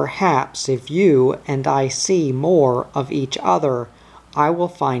 Perhaps if you and I see more of each other, I will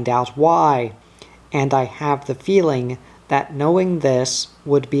find out why, and I have the feeling that knowing this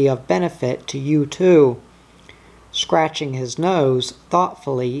would be of benefit to you too. Scratching his nose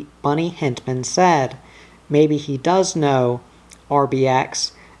thoughtfully, Bunny Hintman said, Maybe he does know,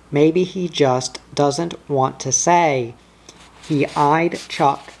 RBX. Maybe he just doesn't want to say. He eyed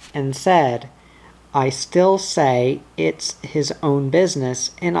Chuck and said, I still say it's his own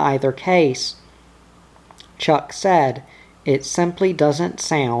business in either case. Chuck said, It simply doesn't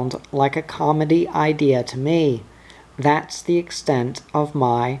sound like a comedy idea to me. That's the extent of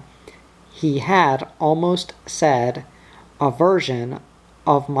my, he had almost said, aversion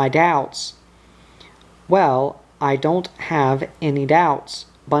of my doubts. Well, I don't have any doubts,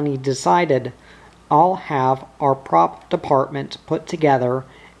 Bunny decided. I'll have our prop department put together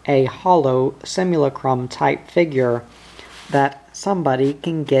a hollow simulacrum type figure that somebody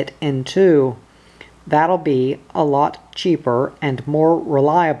can get into. That'll be a lot cheaper and more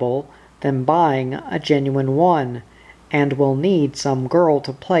reliable than buying a genuine one, and we'll need some girl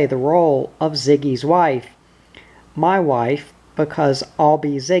to play the role of Ziggy's wife. My wife, because I'll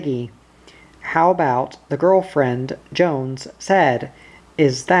be Ziggy. How about the girlfriend, Jones said.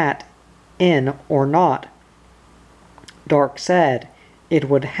 Is that in or not? Dark said, It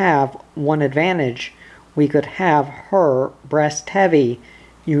would have one advantage. We could have her breast heavy,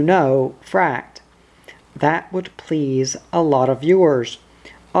 you know, fracked. That would please a lot of viewers.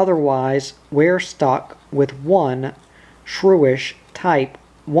 Otherwise, we're stuck with one shrewish type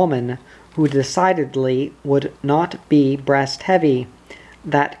woman who decidedly would not be breast heavy.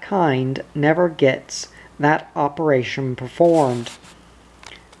 That kind never gets that operation performed.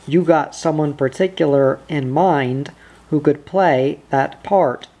 You got someone particular in mind who could play that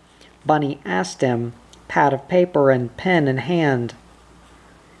part? Bunny asked him, pad of paper and pen in hand.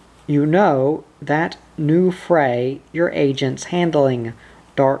 You know, that new fray your agent's handling,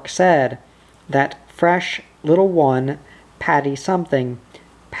 Dark said. That fresh little one, Patty something,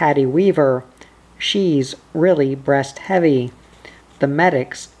 Patty Weaver. She's really breast heavy. The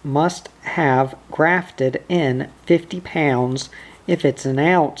medics must have grafted in 50 pounds if it's an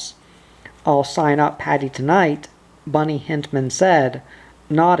ounce. I'll sign up Patty tonight, Bunny Hintman said,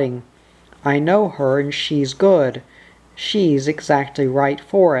 nodding. I know her and she's good. She's exactly right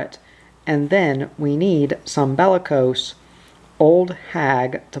for it. And then we need some bellicose old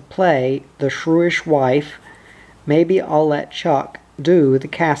hag to play the shrewish wife. Maybe I'll let Chuck do the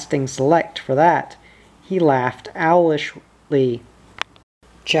casting select for that." He laughed owlishly.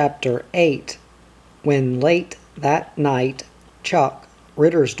 Chapter 8. When late that night Chuck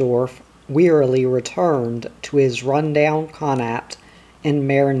Rittersdorf wearily returned to his run-down Connaught in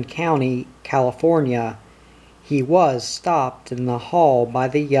Marin County, California, he was stopped in the hall by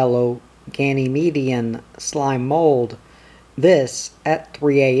the yellow Ganymedian slime mold. This at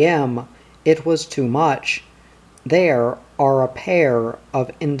 3 a.m. It was too much. "There are a pair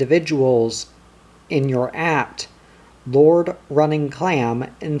of individuals in your apt," Lord Running Clam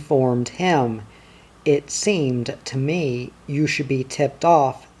informed him. "It seemed to me you should be tipped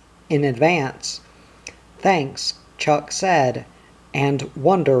off in advance." "Thanks," Chuck said, and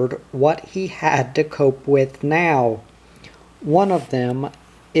wondered what he had to cope with now. "One of them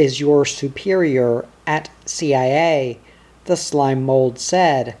is your superior at CIA," the slime mold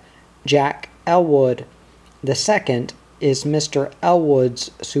said, "Jack Elwood. The second is Mr.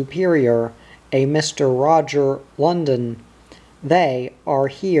 Elwood's superior, a Mr. Roger London. They are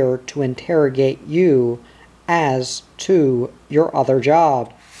here to interrogate you as to your other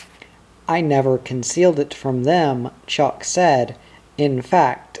job." "I never concealed it from them," Chuck said. "In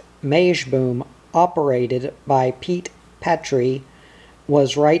fact, Majeboom, operated by Pete Petrie,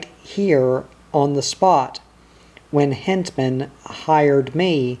 was right here on the spot when Hintman hired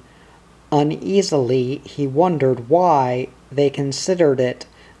me." Uneasily he wondered why they considered it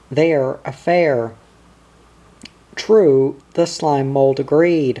their affair. "True," the slime mold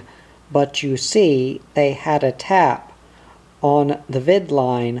agreed, "but you see they had a tap on the vid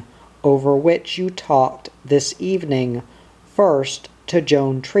line over which you talked this evening, first to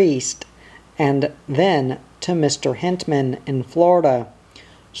Joan Treast and then to Mr. Hintman in Florida.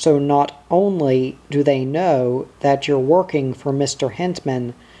 So not only do they know that you're working for Mr.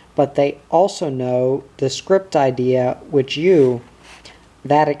 Hintman, but they also know the script idea which you—"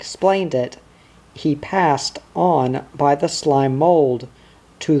 That explained it. He passed on by the slime mold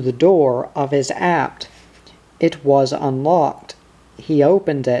to the door of his apt. It was unlocked. He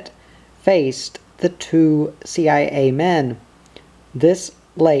opened it, faced the two CIA men. "This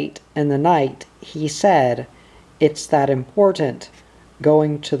late in the night," he said. "It's that important."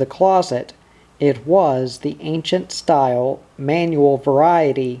 Going to the closet, it was the ancient-style, manual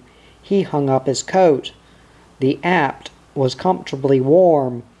variety. He hung up his coat. The apt was comfortably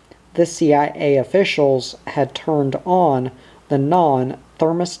warm. The CIA officials had turned on the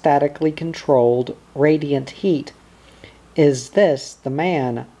non-thermostatically controlled radiant heat. "Is this the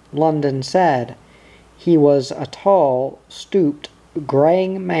man?" London said. He was a tall, stooped,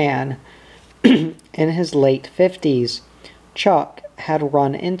 graying man in his late 50s. Chuck had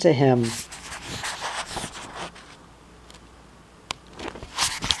run into him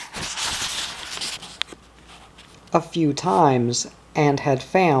a few times and had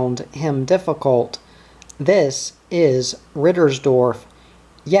found him difficult. "This is Rittersdorf."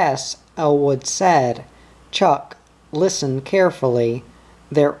 "Yes," Elwood said. "Chuck, listen carefully.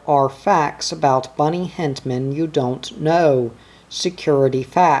 There are facts about Bunny Hintman you don't know. Security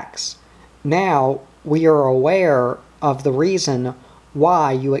facts. Now we are aware of the reason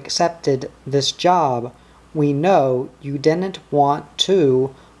why you accepted this job. We know you didn't want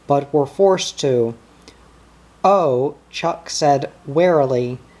to, but were forced to." "Oh," Chuck said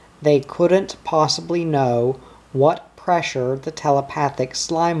warily. They couldn't possibly know what pressure the telepathic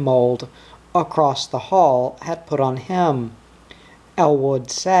slime mold across the hall had put on him. Elwood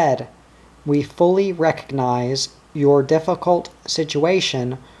said, "We fully recognize your difficult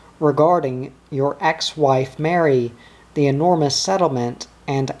situation regarding your ex-wife Mary, the enormous settlement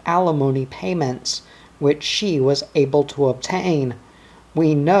and alimony payments which she was able to obtain.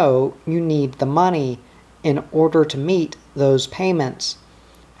 We know you need the money in order to meet those payments."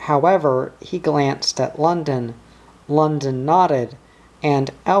 However, he glanced at London. London nodded,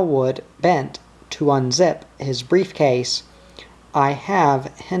 and Elwood bent to unzip his briefcase. "I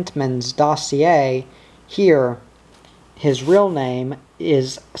have Hintman's dossier here. His real name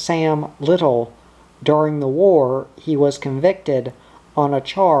is Sam Little. During the war, he was convicted on a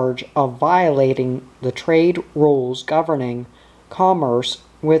charge of violating the trade rules governing commerce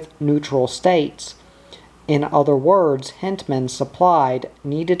with neutral states. In other words, Hintman supplied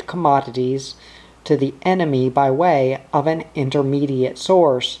needed commodities to the enemy by way of an intermediate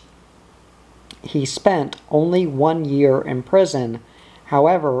source. He spent only 1 year in prison.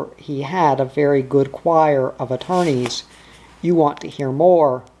 However, he had a very good choir of attorneys. You want to hear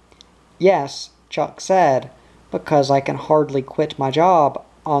more?" "Yes," Chuck said. because I can hardly quit my job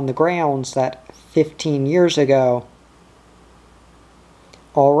on the grounds that 15 years ago.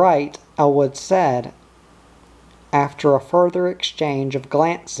 All right, Elwood said, after a further exchange of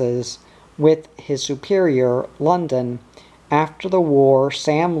glances with his superior, London. After the war,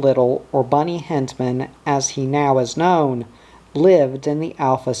 Sam Little, or Bunny Hintman as he now is known, lived in the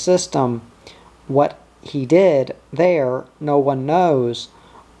Alpha system. What he did there, no one knows.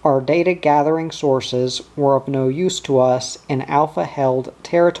 Our data gathering sources were of no use to us in Alpha-held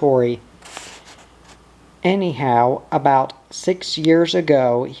territory. Anyhow, about 6 years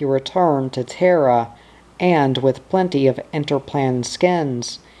ago he returned to Terra, and with plenty of interplan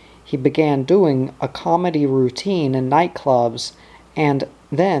skins. He began doing a comedy routine in nightclubs, and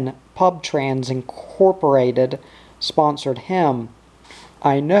then PubTrans Incorporated sponsored him.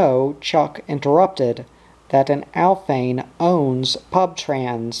 I know, Chuck interrupted, that an Alphane owns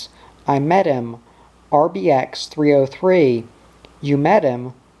PubTrans. I met him, RBX 303. You met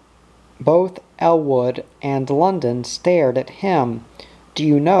him? Both Elwood and London stared at him. Do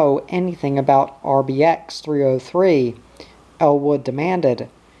you know anything about RBX 303? Elwood demanded.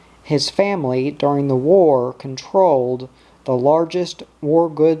 His family, during the war, controlled the largest war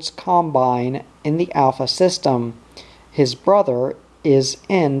goods combine in the Alpha system. His brother is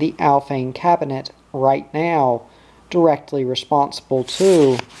in the Alphane cabinet right now, directly responsible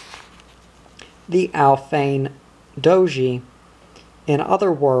to the Alphane Doji. In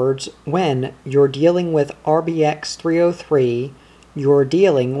other words, when you're dealing with RBX 303, you're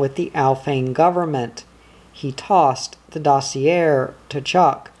dealing with the Alphane government. He tossed the dossier to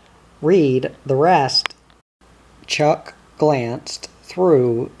Chuck. Read the rest. Chuck glanced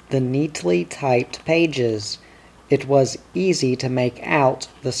through the neatly typed pages. It was easy to make out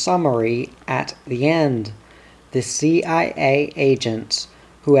the summary at the end. The CIA agents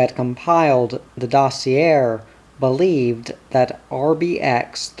who had compiled the dossier believed that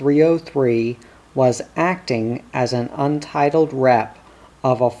RBX 303 was acting as an untitled rep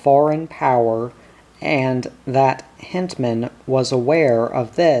of a foreign power, and that Hintman was aware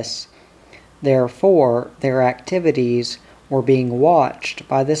of this. Therefore, their activities were being watched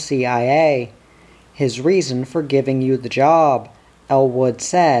by the CIA. His reason for giving you the job, Elwood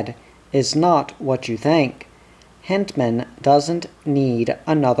said, is not what you think. Hintman doesn't need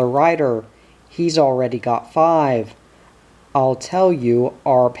another writer. He's already got 5. I'll tell you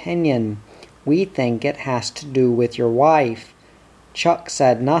our opinion. We think it has to do with your wife. Chuck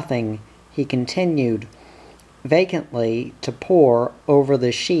said nothing. He continued, vacantly, to pore over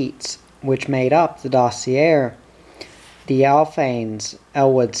the sheets which made up the dossier. The Alphanes,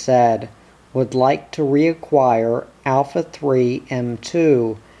 Elwood said, would like to reacquire Alpha 3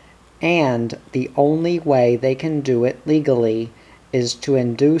 M2, and the only way they can do it legally is to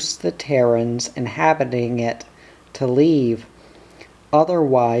induce the Terrans inhabiting it to leave.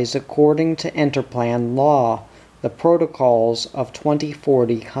 Otherwise, according to Interplan law, the protocols of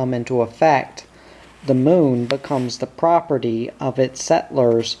 2040 come into effect. The moon becomes the property of its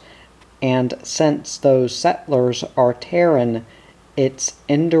settlers, and since those settlers are Terran, it's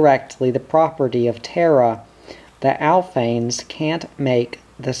indirectly the property of Terra. The Alphanes can't make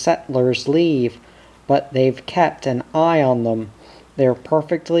the settlers leave, but they've kept an eye on them. They're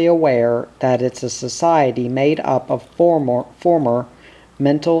perfectly aware that it's a society made up of former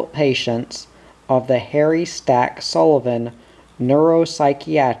mental patients of the Harry Stack Sullivan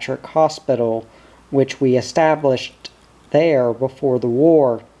Neuropsychiatric Hospital, which we established there before the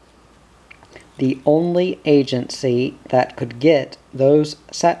war. The only agency that could get those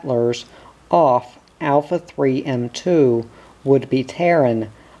settlers off Alpha 3 M2 would be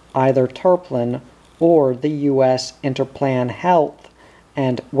Terran, either Turplan or the U.S. Interplan Health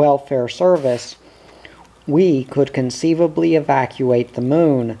and Welfare Service. We could conceivably evacuate the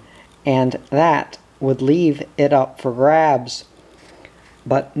moon, and that would leave it up for grabs.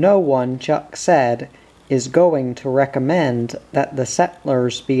 But no one, Chuck said, is going to recommend that the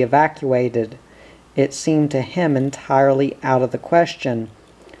settlers be evacuated. It seemed to him entirely out of the question.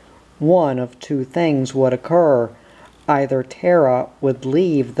 One of two things would occur. Either Terra would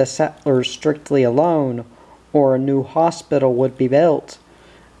leave the settlers strictly alone, or a new hospital would be built,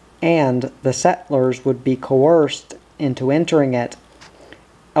 and the settlers would be coerced into entering it.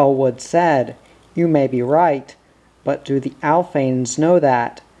 Elwood said, You may be right, but do the Alphanes know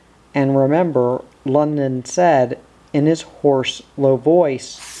that? And remember, London said in his hoarse, low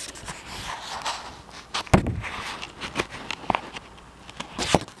voice,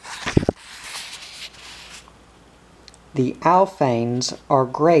 the Alphanes are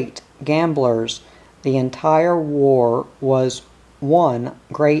great gamblers. The entire war was one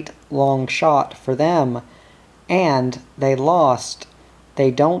great long shot for them. And they lost.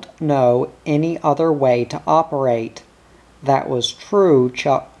 They don't know any other way to operate. That was true,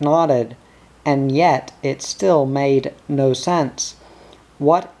 Chuck nodded, and yet it still made no sense.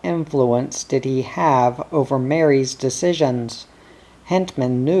 What influence did he have over Mary's decisions?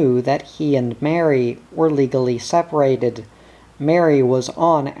 Hentman knew that he and Mary were legally separated. Mary was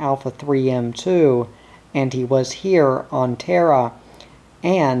on Alpha 3M2, and he was here on Terra.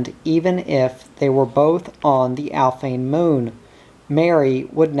 And even if they were both on the Alphane moon, Mary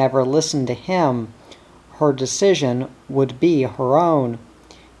would never listen to him. Her decision would be her own.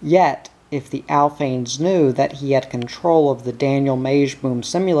 Yet, if the Alphanes knew that he had control of the Daniel Majeboom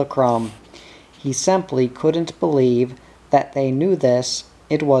simulacrum, he simply couldn't believe that they knew this.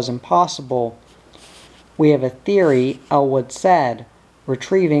 It was impossible. "We have a theory," Elwood said,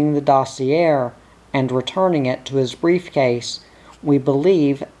 retrieving the dossier and returning it to his briefcase. "We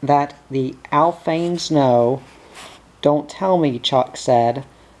believe that the Alphanes know—" "Don't tell me," Chuck said,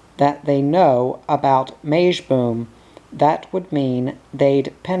 "that they know about Majeboom. That would mean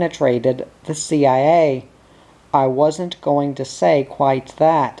they'd penetrated the CIA." "I wasn't going to say quite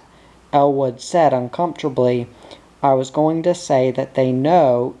that," Elwood said uncomfortably. "I was going to say that they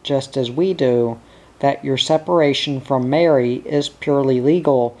know, just as we do, that your separation from Mary is purely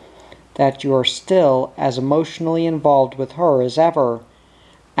legal, that you're still as emotionally involved with her as ever.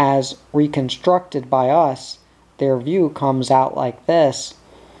 As reconstructed by us, their view comes out like this: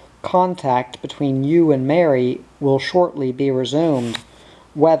 contact between you and Mary will shortly be resumed,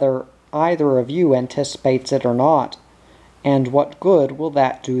 whether either of you anticipates it or not. And what good will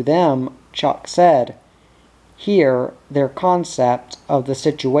that do them?" Chuck said. "Here, their concept of the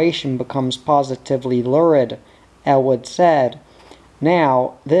situation becomes positively lurid," Elwood said.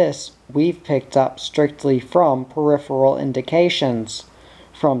 "Now, this we've picked up strictly from peripheral indications,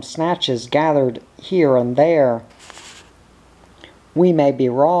 from snatches gathered here and there. We may be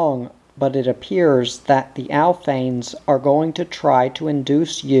wrong, but it appears that the Alphanes are going to try to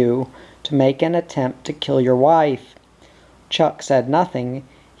induce you to make an attempt to kill your wife." Chuck said nothing.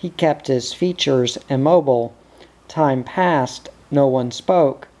 He kept his features immobile. Time passed. No one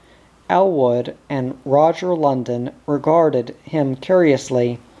spoke. Elwood and Roger London regarded him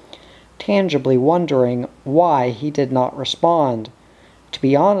curiously, tangibly wondering why he did not respond. "To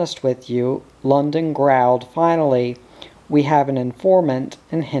be honest with you," London growled finally, "we have an informant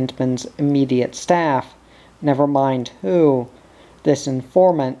in Hentman's immediate staff. Never mind who. This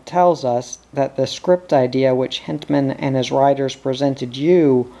informant tells us that the script idea which Hentman and his writers presented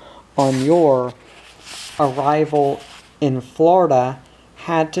you on your arrival in Florida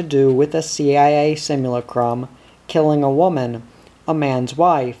had to do with a CIA simulacrum killing a woman, a man's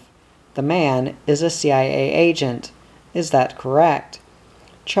wife. The man is a CIA agent. Is that correct?"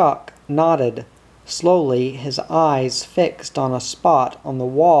 Chuck nodded. Slowly, his eyes fixed on a spot on the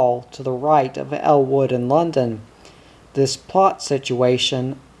wall to the right of Elwood and London. "This plot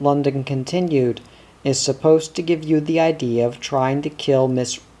situation," London continued, "is supposed to give you the idea of trying to kill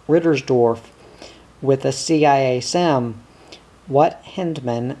Miss Rittersdorf with a CIA sim. What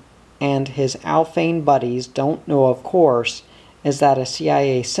Hindman and his Alphane buddies don't know, of course, is that a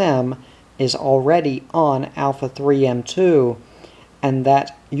CIA sim is already on Alpha 3M2, and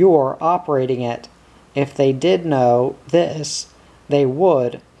that you're operating it. If they did know this, they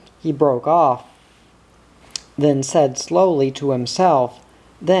would—" He broke off, then said slowly to himself,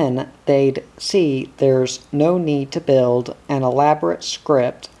 "Then they'd see there's no need to build an elaborate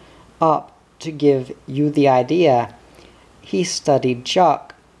script up to give you the idea." He studied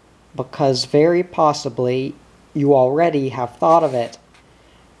Chuck. "Because very possibly you already have thought of it."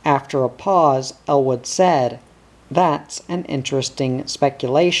 After a pause, Elwood said, "That's an interesting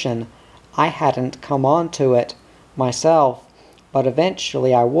speculation. I hadn't come on to it myself, but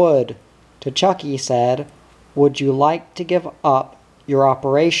eventually I would." To Chuck he said, "Would you like to give up your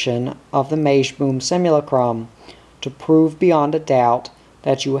operation of the Majeboom simulacrum to prove beyond a doubt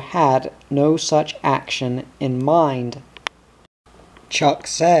that you had no such action in mind?" Chuck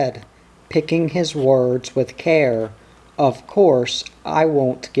said, picking his words with care, "Of course I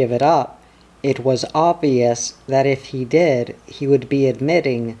won't give it up." It was obvious that if he did, he would be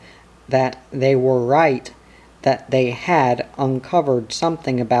admitting that they were right, that they had uncovered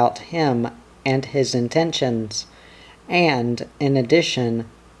something about him and his intentions, and, in addition,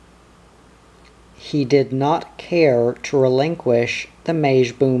 he did not care to relinquish the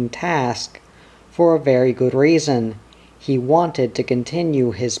Majeboom task, for a very good reason. He wanted to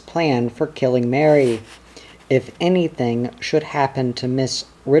continue his plan for killing Mary. If anything should happen to Miss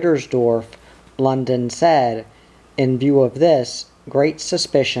Rittersdorf, London said, in view of this, great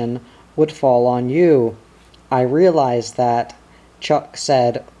suspicion would fall on you. I realize that, Chuck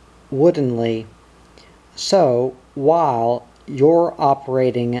said woodenly. So, while you're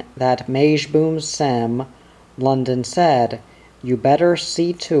operating that Majeboom sim, London said, you better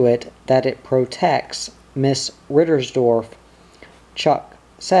see to it that it protects Miss Rittersdorf. Chuck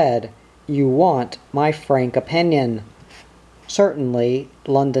said, you want my frank opinion. Certainly,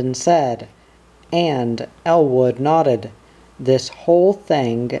 London said, and Elwood nodded. This whole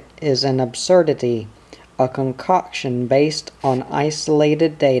thing is an absurdity, a concoction based on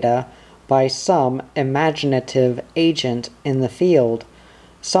isolated data by some imaginative agent in the field,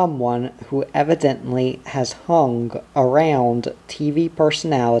 someone who evidently has hung around TV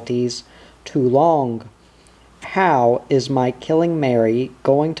personalities too long. How is my killing Mary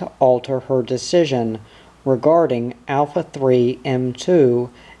going to alter her decision regarding Alpha 3 M2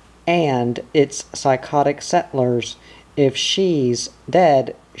 and its psychotic settlers? If she's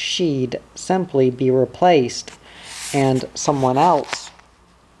dead, she'd simply be replaced, and someone else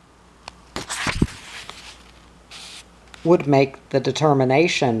would make the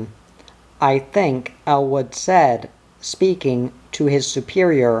determination. I think Elwood said, speaking to his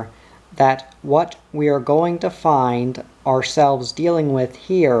superior, that what we are going to find ourselves dealing with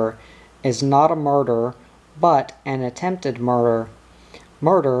here is not a murder, but an attempted murder.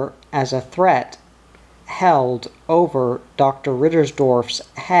 Murder as a threat held over Dr. Rittersdorf's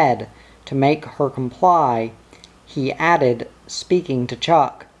head to make her comply. He added, speaking to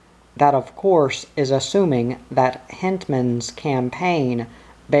Chuck, that of course is assuming that Hentman's campaign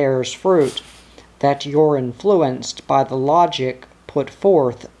bears fruit, that you're influenced by the logic put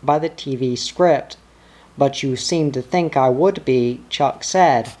forth by the TV script. But you seem to think I would be, Chuck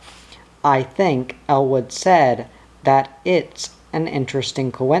said. I think Elwood said that it's an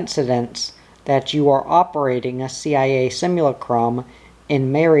interesting coincidence that you are operating a CIA simulacrum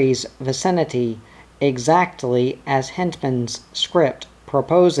in Mary's vicinity, exactly as Hentman's script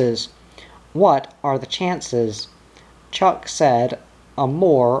proposes. What are the chances? Chuck said a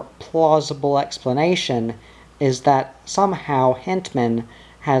more plausible explanation is that somehow Hentman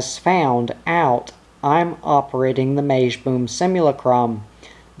has found out I'm operating the Majeboom simulacrum,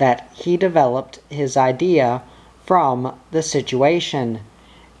 that he developed his idea from the situation.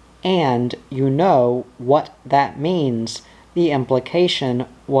 And you know what that means. The implication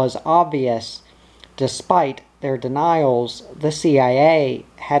was obvious. Despite their denials, the CIA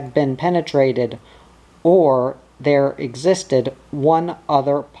had been penetrated, or there existed one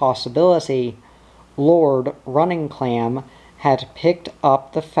other possibility. Lord Runningclam had picked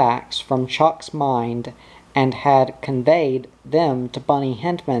up the facts from Chuck's mind and had conveyed them to Bunny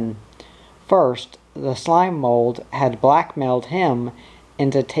Hentman. First, the slime mold had blackmailed him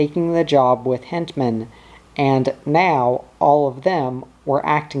into taking the job with Hentman, and now all of them were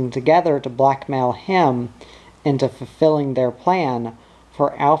acting together to blackmail him into fulfilling their plan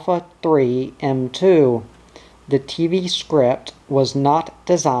for Alpha 3 M2. The TV script was not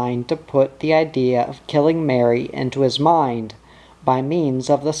designed to put the idea of killing Mary into his mind by means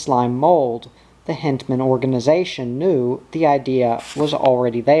of the slime mold. The Hentman organization knew the idea was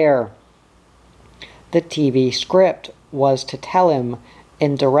already there. The TV script was to tell him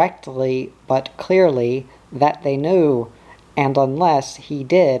indirectly but clearly that they knew, and unless he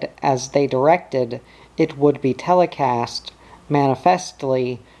did as they directed, it would be telecast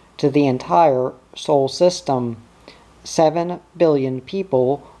manifestly to the entire Sol system. 7 billion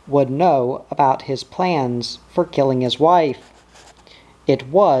people would know about his plans for killing his wife. It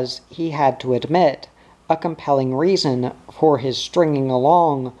was, he had to admit, a compelling reason for his stringing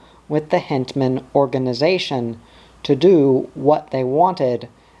along with the Hentman organization to do what they wanted.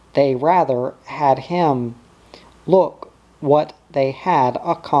 They rather had him. Look what they had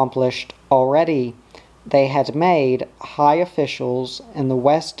accomplished already. They had made high officials in the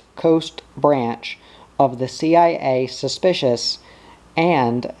West Coast branch of the CIA suspicious,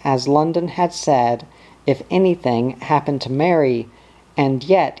 and, as London had said, if anything happened to Mary, and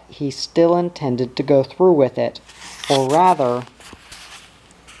yet he still intended to go through with it, or rather,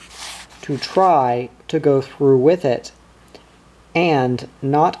 to try to go through with it, and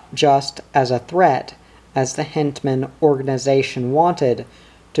not just as a threat, as the Hentman organization wanted,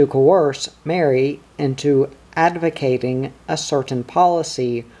 to coerce Mary into advocating a certain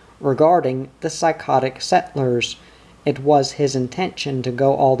policy regarding the psychotic settlers. It was his intention to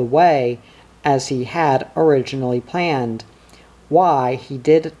go all the way, as he had originally planned. Why, he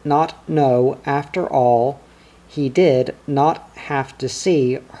did not know after all. He did not have to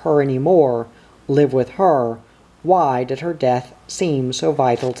see her any more, live with her. Why did her death seem so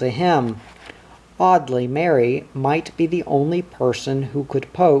vital to him? Oddly, Mary might be the only person who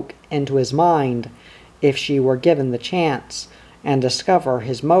could poke into his mind. if she were given the chance, and discover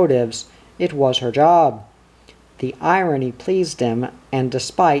his motives. It was her job. The irony pleased him, and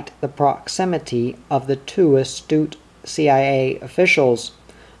despite the proximity of the two astute CIA officials,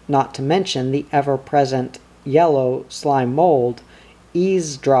 not to mention the ever-present yellow slime mold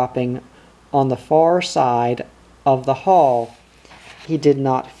eavesdropping on the far side of the hall, he did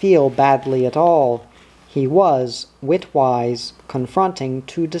not feel badly at all. He was, wit-wise, confronting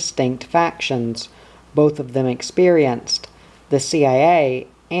two distinct factions, both of them experienced. The CIA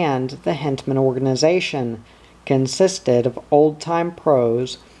and the Hentman organization consisted of old-time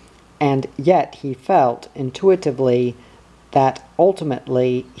pros, and yet he felt intuitively that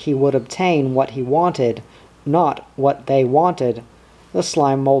ultimately he would obtain what he wanted, not what they wanted. The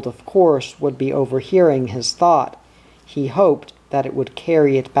slime mold, of course, would be overhearing his thought. He hoped that it would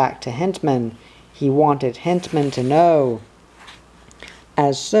carry it back to Hentman. He wanted Hentman to know.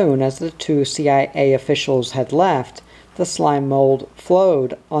 As soon as the two CIA officials had left, the slime mold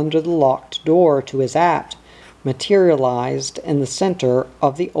flowed under the locked door to his apt, materialized in the center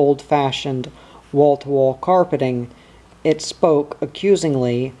of the old-fashioned wall-to-wall carpeting. It spoke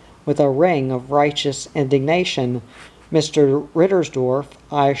accusingly, with a ring of righteous indignation. "Mr. Rittersdorf,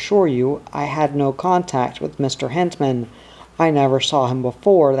 I assure you I had no contact with Mr. Hentman. I never saw him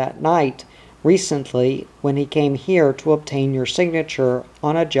before that night, recently, when he came here to obtain your signature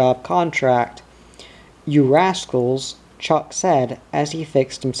on a job contract." "You rascals," Chuck said as he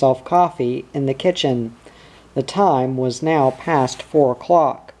fixed himself coffee in the kitchen. The time was now past 4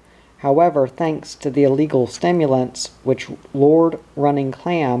 o'clock. However, thanks to the illegal stimulants which Lord Running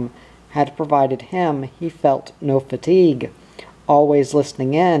Clam had provided him, he felt no fatigue. "Always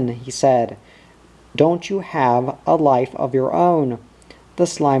listening in," he said. "Don't you have a life of your own?" The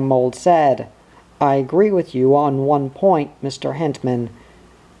slime mold said, "I agree with you on one point. Mr. Hentman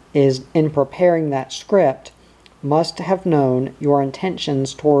is, in preparing that script, must have known your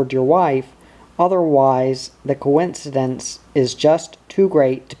intentions toward your wife. Otherwise, the coincidence is just too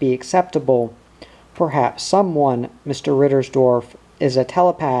great to be acceptable. Perhaps someone, Mr. Rittersdorf, is a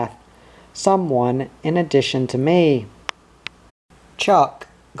telepath. Someone in addition to me." Chuck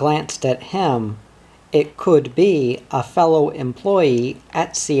glanced at him. "It could be a fellow employee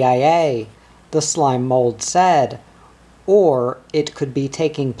at CIA," the slime mold said. "Or it could be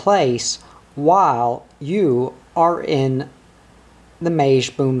taking place while you are in the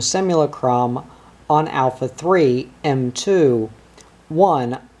Majeboom simulacrum on Alpha 3 M2.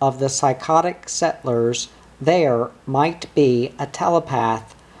 One of the psychotic settlers there might be a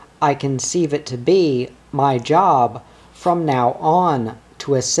telepath. I conceive it to be my job from now on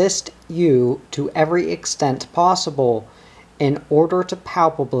to assist you to every extent possible in order to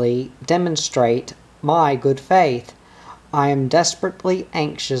palpably demonstrate my good faith. I am desperately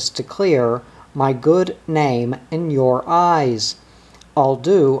anxious to clear my good name in your eyes. I'll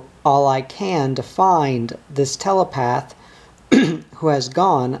do all I can to find this telepath who has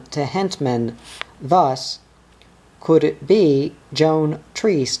gone to Hentman. Thus, could it be Joan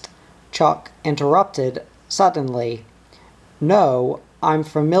Triest?" Chuck interrupted suddenly. "No, I'm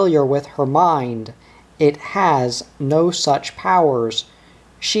familiar with her mind. It has no such powers.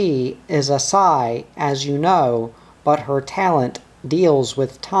 She is a psi, as you know, but her talent deals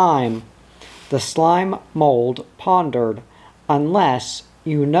with time." The slime mold pondered. "Unless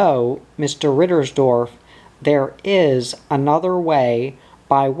you know, Mr. Rittersdorf, there is another way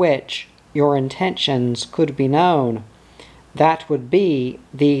by which your intentions could be known. That would be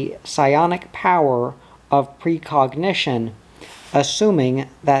the psionic power of precognition. Assuming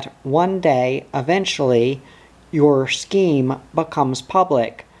that one day, eventually, your scheme becomes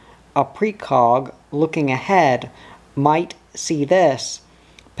public, a precog looking ahead might see this,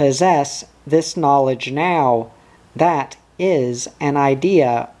 possess this knowledge now. That is an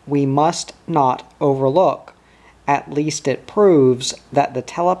idea we must not overlook. At least it proves that the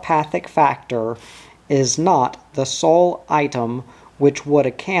telepathic factor is not the sole item which would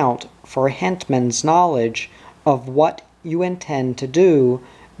account for Hentman's knowledge of what you intend to do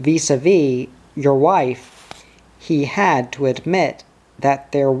vis-a-vis your wife." He had to admit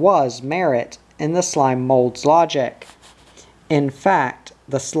that there was merit in the slime mold's logic. "In fact,"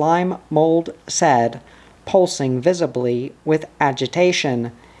 the slime mold said, pulsing visibly with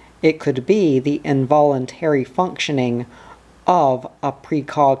agitation, "it could be the involuntary functioning of a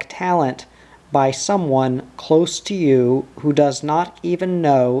precog talent by someone close to you who does not even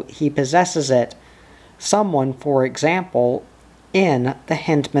know he possesses it. Someone, for example, in the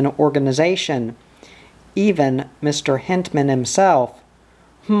Hentman organization. Even Mr. Hentman himself."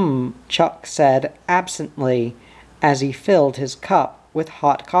 Chuck said absently, as he filled his cup with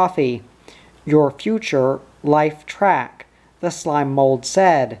hot coffee. Your future life track, the slime mold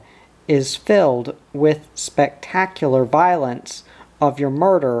said, is filled with spectacular violence of your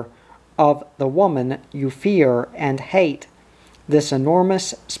murder of the woman you fear and hate. This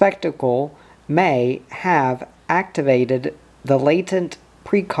enormous spectacle may have activated the latent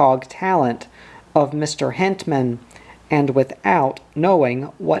precog talent of Mr. Hentman, and without knowing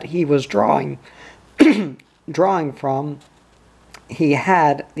what he was drawing from, he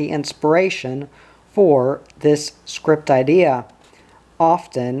had the inspiration for this script idea.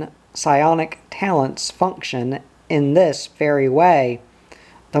 Often, psionic talents function in this very way.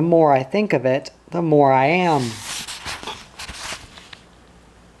 The more I think of it, the more I am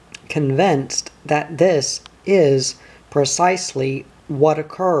convinced that this is precisely what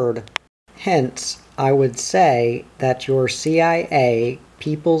occurred. Hence, I would say that your CIA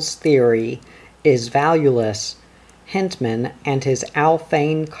people's theory is valueless. Hentman and his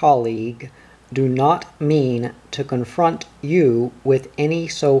Alphane colleague do not mean to confront you with any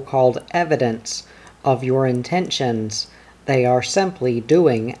so-called evidence of your intentions. They are simply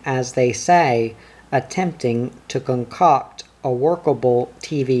doing as they say, attempting to concoct a workable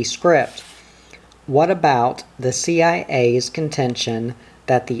TV script. What about the CIA's contention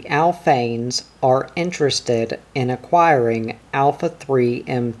that the Alphanes are interested in acquiring Alpha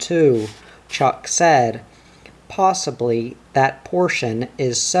 3M2? Chuck said. Possibly that portion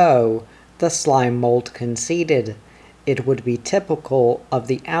is so, the slime mold conceded. It would be typical of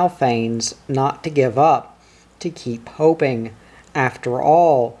the Alphanes not to give up, to keep hoping. After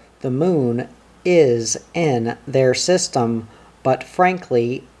all, the moon is in their system, but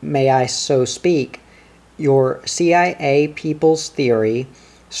frankly, may I so speak, your CIA people's theory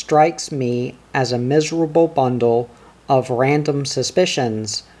strikes me as a miserable bundle of random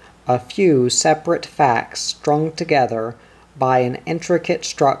suspicions, a few separate facts strung together by an intricate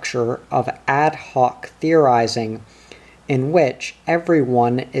structure of ad hoc theorizing, in which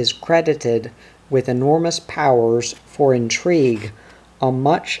everyone is credited with enormous powers for intrigue. A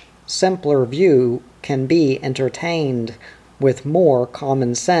much simpler view can be entertained with more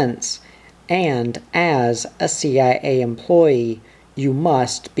common sense, and as a CIA employee, you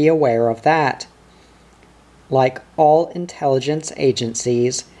must be aware of that. Like all intelligence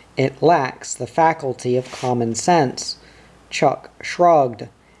agencies, it lacks the faculty of common sense. Chuck shrugged.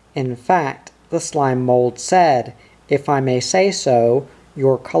 In fact, the slime mold said, if I may say so,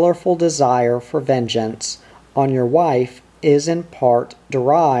 your colorful desire for vengeance on your wife is in part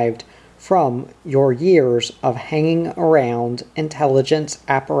derived from your years of hanging around intelligence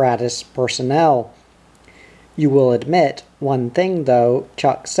apparatus personnel. You will admit one thing, though,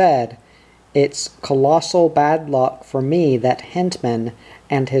 Chuck said. It's colossal bad luck for me that Hentman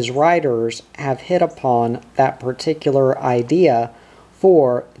and his writers have hit upon that particular idea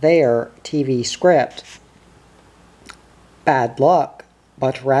for their TV script. Bad luck,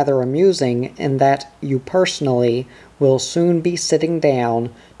 but rather amusing in that you personally will soon be sitting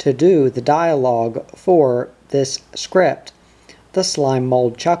down to do the dialogue for this script. The slime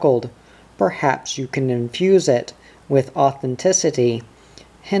mold chuckled. Perhaps you can infuse it with authenticity.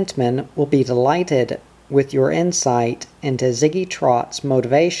 Hentman will be delighted with your insight into Ziggy Trot's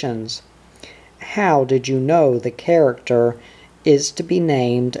motivations. How did you know the character is to be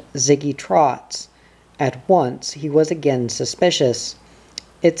named Ziggy Trot's? At once he was again suspicious.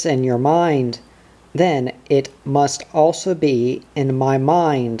 It's in your mind. Then it must also be in my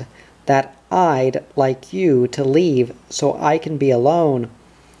mind that I'd like you to leave so I can be alone.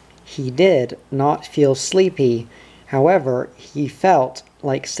 He did not feel sleepy. However, he felt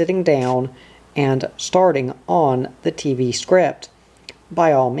like sitting down and starting on the TV script.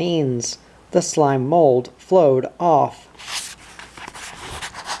 By all means, the slime mold flowed off.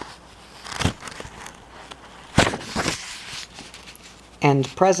 And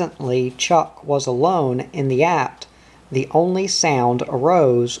presently Chuck was alone in the act. The only sound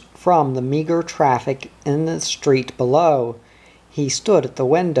arose from the meager traffic in the street below. He stood at the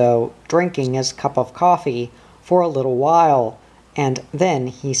window, drinking his cup of coffee for a little while, and then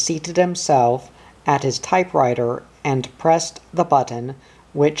he seated himself at his typewriter and pressed the button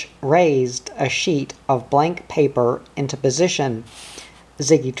which raised a sheet of blank paper into position.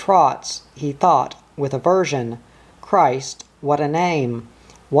 Ziggy Trot's, he thought with aversion. Christ, what a name!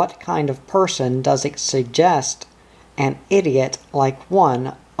 What kind of person does it suggest? An idiot like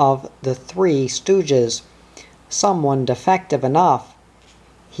one of the Three Stooges. Someone defective enough,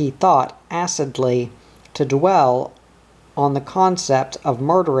 he thought acidly, to dwell on the concept of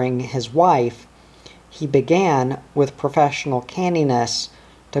murdering his wife. He began with professional canniness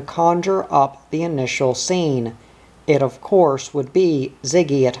to conjure up the initial scene. It of course would be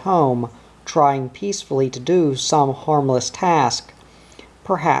Ziggy at home, trying peacefully to do some harmless task.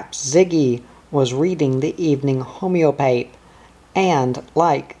 Perhaps Ziggy was reading the evening homeopath, and,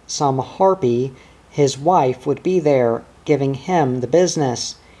 like some harpy, his wife would be there, giving him the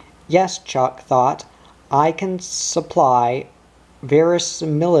business. Yes, Chuck thought, I can supply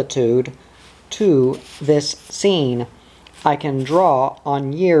verisimilitude to this scene. I can draw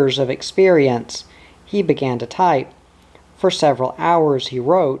on years of experience. He began to type. For several hours he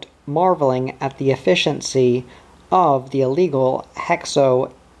wrote, marveling at the efficiency of the illegal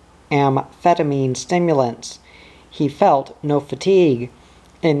hexoamphetamine stimulants. He felt no fatigue.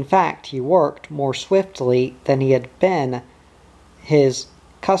 In fact, he worked more swiftly than he had been his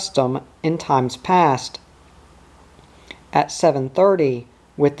custom in times past. At 7:30,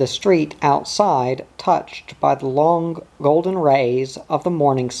 with the street outside touched by the long golden rays of the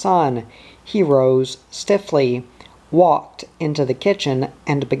morning sun, he rose stiffly, walked into the kitchen,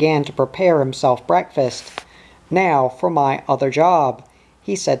 and began to prepare himself breakfast. Now for my other job,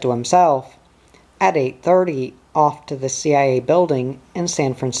 he said to himself. At 8:30, off to the CIA building in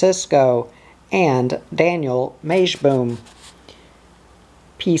San Francisco, and Daniel Majeboom.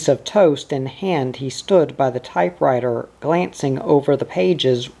 Piece of toast in hand, he stood by the typewriter, glancing over the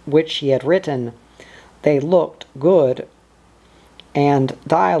pages which he had written. They looked good, and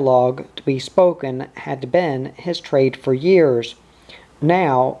dialogue to be spoken had been his trade for years.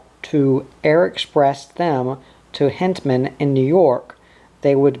 Now, to air express them to Hintman in New York,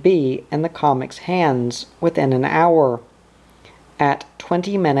 they would be in the comic's hands within an hour. At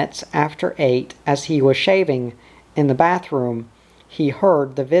 20 minutes after 8, as he was shaving in the bathroom, he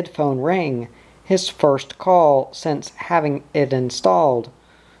heard the vidphone ring, his first call since having it installed.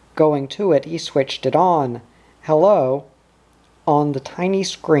 Going to it, he switched it on. Hello? On the tiny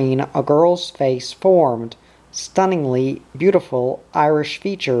screen, a girl's face formed. Stunningly beautiful Irish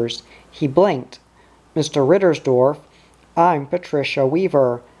features. He blinked. Mr. Rittersdorf, I'm Patricia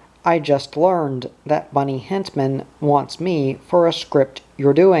Weaver. I just learned that Bunny Hintman wants me for a script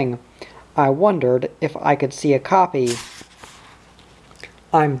you're doing. I wondered if I could see a copy.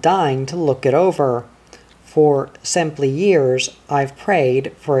 I'm dying to look it over. For simply years, I've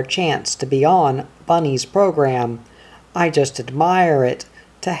prayed for a chance to be on Bunny's program. I just admire it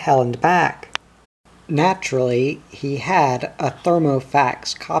to hell and back. Naturally, he had a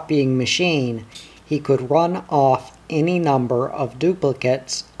thermofax copying machine. He could run off any number of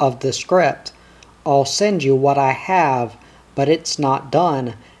duplicates of the script. I'll send you what I have, but it's not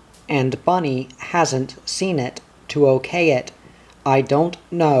done, and Bunny hasn't seen it to okay it. I don't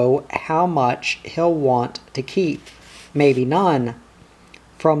know how much he'll want to keep. Maybe none.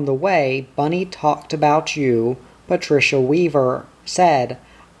 From the way Bunny talked about you, Patricia Weaver said,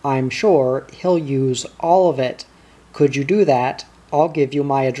 I'm sure he'll use all of it. Could you do that? I'll give you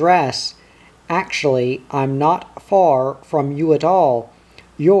my address. Actually, I'm not far from you at all.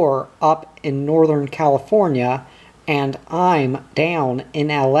 You're up in Northern California, and I'm down in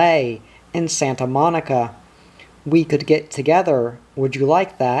LA, in Santa Monica. We could get together. Would you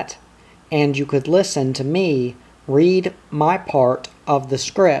like that? And you could listen to me read my part of the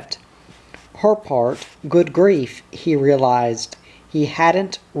script. Her part, good grief, he realized. He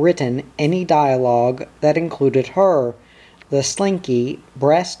hadn't written any dialogue that included her, the slinky,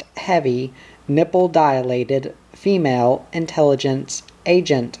 breast-heavy, nipple-dilated female intelligence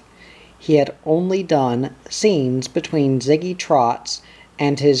agent. He had only done scenes between Ziggy Trotz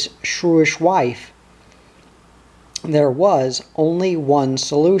and his shrewish wife. There was only one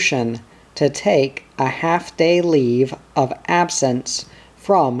solution: to take a half-day leave of absence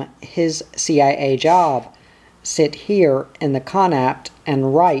from his CIA job, sit here in the Connaught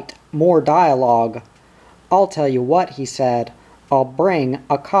and write more dialogue. I'll tell you what, he said. I'll bring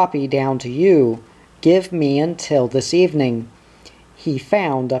a copy down to you. Give me until this evening. He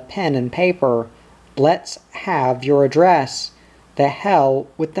found a pen and paper. Let's have your address. The hell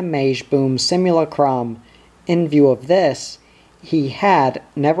with the Majeboom simulacrum. In view of this, he had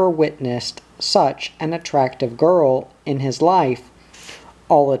never witnessed such an attractive girl in his life.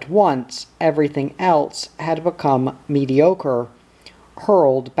 All at once, everything else had become mediocre,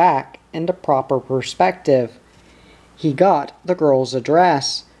 hurled back into proper perspective. He got the girl's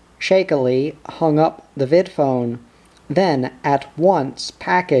address, shakily hung up the vidphone, then at once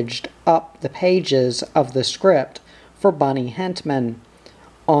packaged up the pages of the script for Bunny Hintman.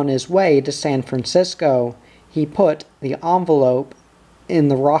 On his way to San Francisco, he put the envelope in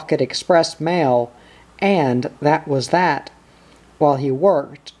the Rocket Express mail, and that was that. While he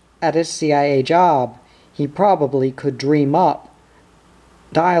worked at his CIA job, he probably could dream up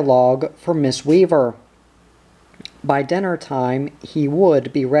dialogue for Miss Weaver. By dinner time he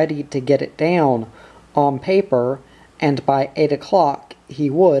would be ready to get it down on paper, and by 8 o'clock he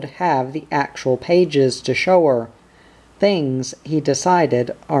would have the actual pages to show her. Things, he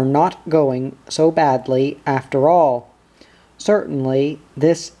decided, are not going so badly after all. Certainly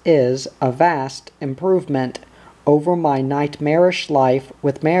this is a vast improvement over my nightmarish life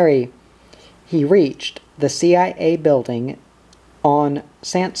with Mary. He reached the CIA building on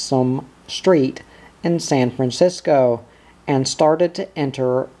Sansom Street in San Francisco and started to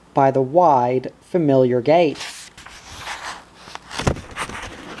enter by the wide, familiar gate.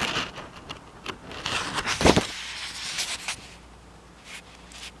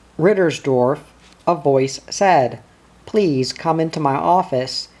 Rittersdorf, a voice said, "Please come into my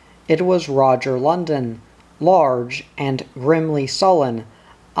office." It was Roger London, large and grimly sullen,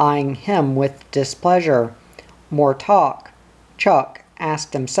 eyeing him with displeasure. More talk, Chuck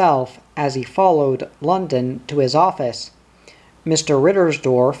asked himself as he followed London to his office. "Mr.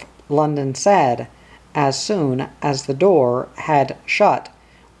 Rittersdorf," London said, as soon as the door had shut,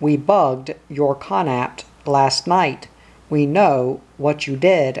 "we bugged your Connaught last night. We know what you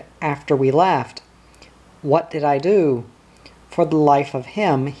did after we left." "What did I do?" For the life of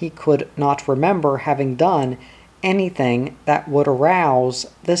him he could not remember having done anything that would arouse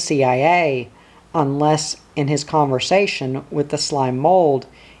the CIA, unless in his conversation with the slime mold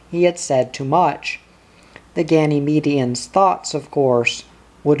he had said too much. The Ganymedian's thoughts, of course,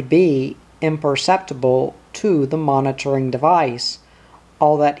 would be imperceptible to the monitoring device.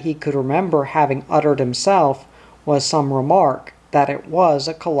 All that he could remember having uttered himself was some remark that it was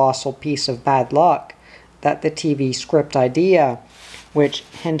a colossal piece of bad luck that the TV script idea, which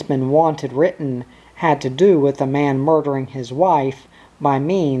Hindman wanted written, had to do with a man murdering his wife by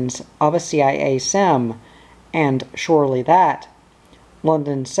means of a CIA sim, and surely that.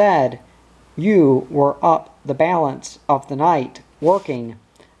 London said, "You were up the balance of the night, working.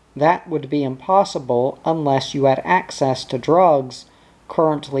 That would be impossible unless you had access to drugs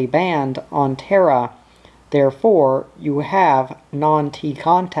currently banned on Terra. Therefore, you have non-T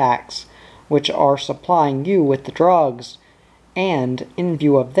contacts, which are supplying you with the drugs. And, in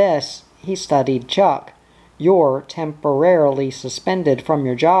view of this," he studied Chuck, "you're temporarily suspended from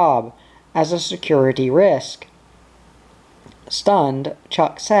your job as a security risk." Stunned,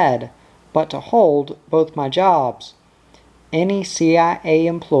 Chuck said, "But to hold both my jobs?" "Any CIA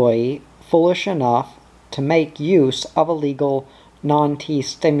employee foolish enough to make use of illegal non-T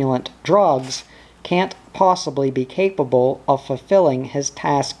stimulant drugs can't possibly be capable of fulfilling his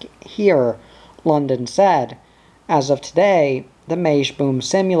task here," London said. "As of today, the Majeboom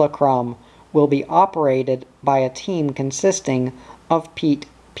simulacrum will be operated by a team consisting of Pete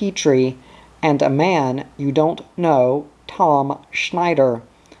Petrie and a man you don't know, Tom Schneider."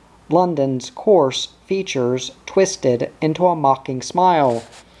 London's coarse features twisted into a mocking smile.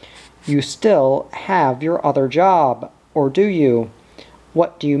 "You still have your other job, or do you?"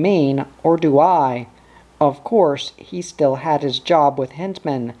 "What do you mean, or do I?" Of course, he still had his job with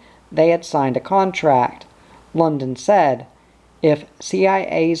Hindman. They had signed a contract. London said, "If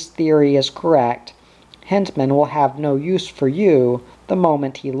CIA's theory is correct, Hindman will have no use for you the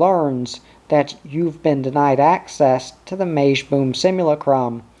moment he learns that you've been denied access to the Majeboom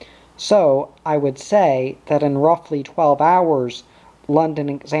simulacrum. So I would say that in roughly 12 hours," London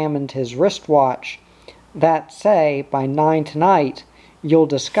examined his wristwatch, "that say by 9 tonight, you'll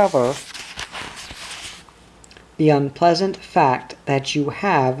discover the unpleasant fact that you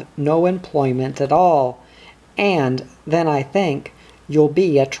have no employment at all, and then I think you'll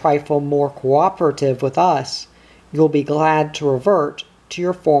be a trifle more cooperative with us. You'll be glad to revert to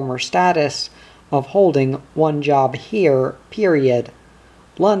your former status of holding one job here, period."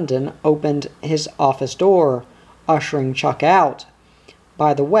 London opened his office door, ushering Chuck out.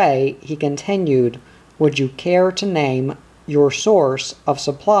 "By the way," he continued, "would you care to name your source of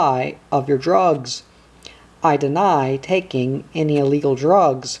supply of your drugs?" "I deny taking any illegal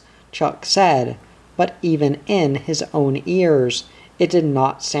drugs," Chuck said, but even in his own ears it did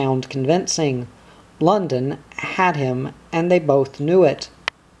not sound convincing. London had him, and they both knew it.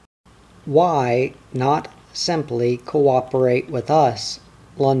 "Why not simply cooperate with us?"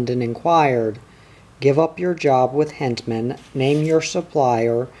 London inquired. "Give up your job with Hindman, name your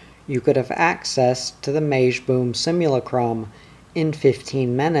supplier, you could have access to the Majeboom simulacrum in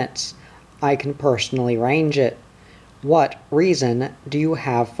 15 minutes. I can personally arrange it." "What reason do you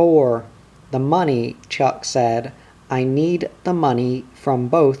have for?" "The money," Chuck said. "I need the money from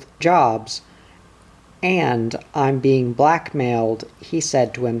both jobs." "And I'm being blackmailed," he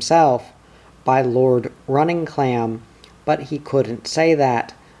said to himself, "by Lord Runningclam." But he couldn't say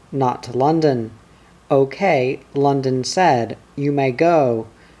that, not to London. "Okay," London said, "you may go.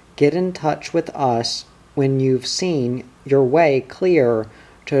 Get in touch with us when you've seen your way clear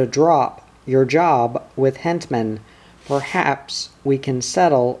to drop your job with Hentman. Perhaps we can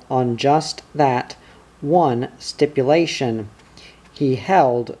settle on just that one stipulation." He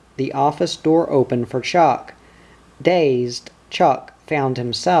held the office door open for Chuck. Dazed, Chuck found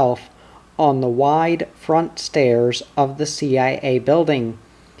himself on the wide front stairs of the CIA building.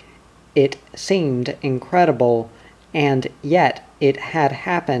 It seemed incredible, and yet it had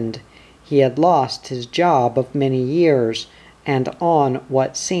happened. He had lost his job of many years, and on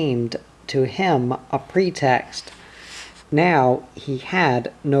what seemed to him a pretext. Now he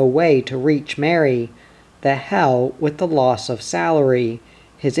had no way to reach Mary. The hell with the loss of salary.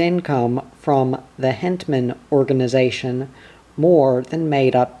 His income from the Hentman organization more than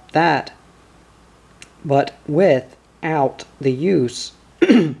made up that. But without the use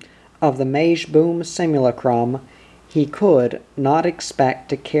of the Majeboom simulacrum, he could not expect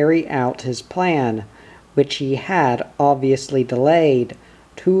to carry out his plan, which he had obviously delayed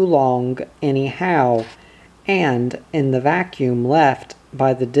too long anyhow, and in the vacuum left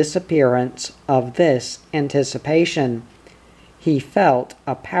by the disappearance of this anticipation, he felt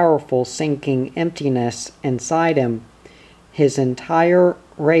a powerful sinking emptiness inside him. His entire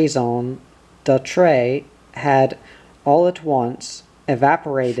raison d'etre had all at once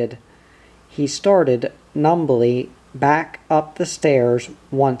evaporated. He started numbly back up the stairs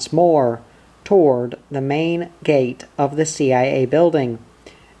once more, toward the main gate of the CIA building.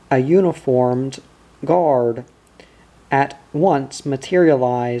 A uniformed guard at once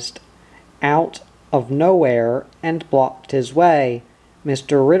materialized out of nowhere and blocked his way.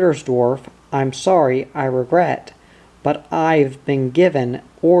 "Mr. Rittersdorf, I'm sorry, I regret, but I've been given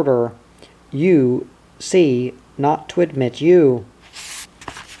order, you see, not to admit you."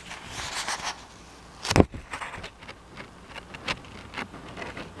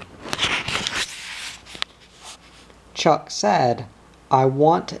 Chuck said, "I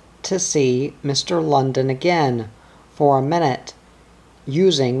want to see Mr. London again, for a minute."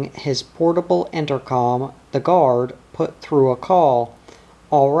 Using his portable intercom, the guard put through a call.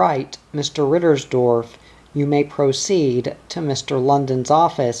 "All right, Mr. Rittersdorf, you may proceed to Mr. London's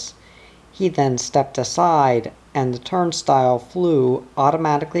office." He then stepped aside, and the turnstile flew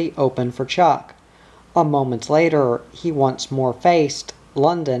automatically open for Chuck. A moment later, he once more faced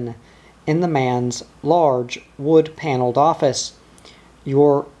London in the man's large wood-paneled office.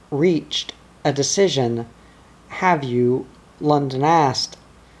 "You're reached a decision, have you?" London asked.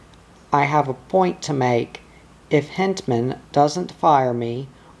 "I have a point to make. If Hentman doesn't fire me,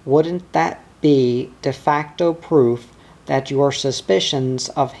 wouldn't that be de facto proof that your suspicions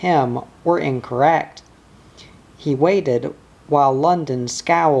of him were incorrect?" He waited while London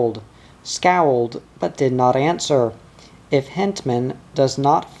scowled but did not answer. "If Hentman does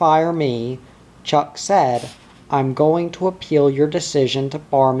not fire me," Chuck said, "I'm going to appeal your decision to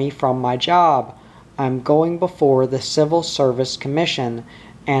bar me from my job. I'm going before the Civil Service Commission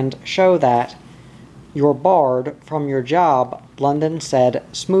and show that." "You're barred from your job," London said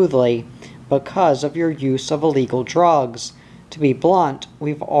smoothly, "because of your use of illegal drugs. To be blunt,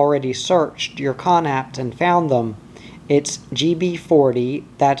 we've already searched your Connaught and found them. It's GB40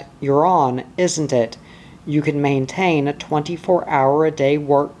 that you're on, isn't it? You can maintain a 24-hour-a-day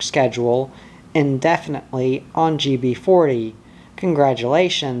work schedule indefinitely on GB40.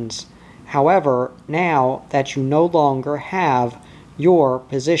 Congratulations. However, now that you no longer have your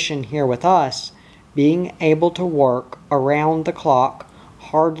position here with us, being able to work around the clock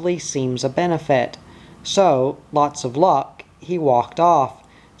hardly seems a benefit. So, lots of luck." He walked off,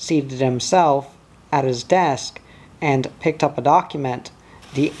 seated himself at his desk, and picked up a document.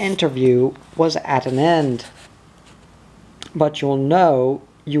 The interview was at an end. "But you'll know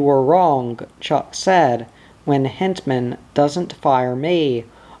you were wrong," Chuck said, "when Hentman doesn't fire me.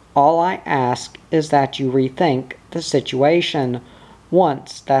 All I ask is that you rethink the situation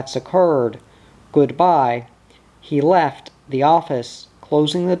once that's occurred. Goodbye." He left the office,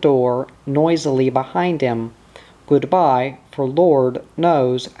 closing the door noisily behind him. "Goodbye for Lord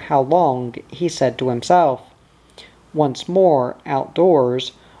knows how long," he said to himself. Once more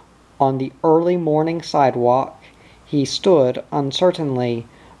outdoors, on the early morning sidewalk, he stood uncertainly,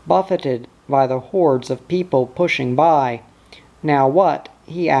 buffeted by the hordes of people pushing by. Now what?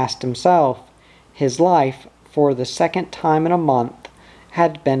 He asked himself. His life, for the second time in a month,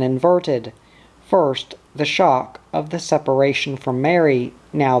 had been inverted. First, the shock of the separation from Mary,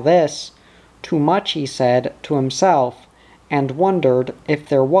 now this. Too much, he said to himself, and wondered if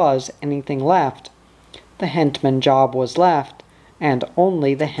there was anything left. The Hentman job was left, and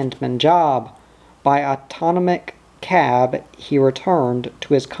only the Hentman job. By autonomic cab he returned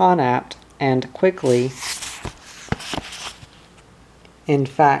to his connaught and quickly, in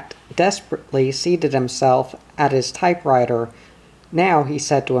fact desperately, seated himself at his typewriter. Now, he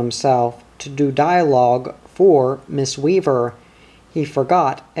said to himself, to do dialogue for Miss Weaver. He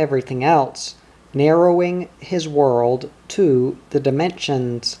forgot everything else, narrowing his world to the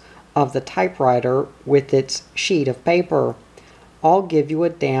dimensions of the typewriter with its sheet of paper. "I'll give you a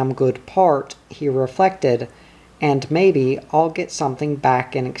damn good part," he reflected, "and maybe I'll get something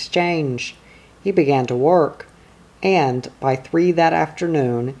back in exchange." He began to work, and by 3 that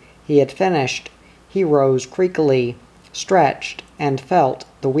afternoon he had finished. He rose creakily, stretched, and felt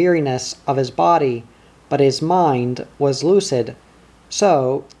the weariness of his body, but his mind was lucid.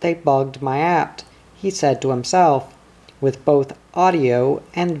 "So they bugged my apt," he said to himself, with both audio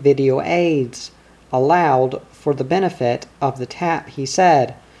and video aids. Aloud, for the benefit of the tap, he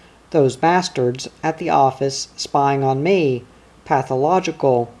said, "Those bastards at the office spying on me.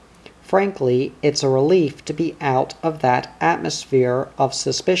 Pathological. Frankly, it's a relief to be out of that atmosphere of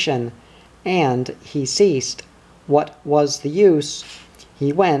suspicion." And he ceased. What was the use?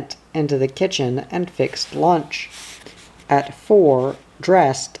 He went into the kitchen and fixed lunch. At 4,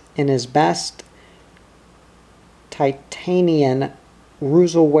 dressed in his best titanian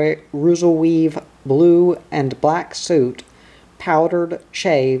Ruselweave blue and black suit, powdered,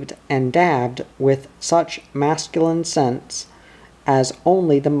 shaved, and dabbed with such masculine scents as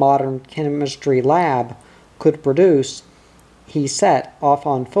only the modern chemistry lab could produce, he set off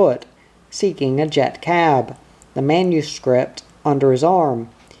on foot, seeking a jet cab, the manuscript under his arm.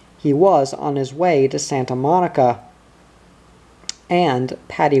 He was on his way to Santa Monica and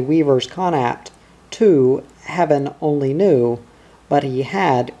Patty Weaver's connaught, too, heaven only knew, but he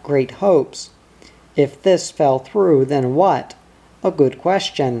had great hopes. If this fell through, then what? A good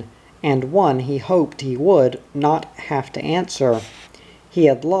question, and one he hoped he would not have to answer. He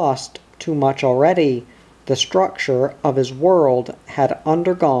had lost too much already. The structure of his world had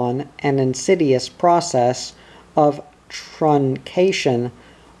undergone an insidious process of truncation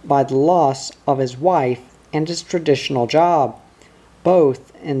by the loss of his wife and his traditional job.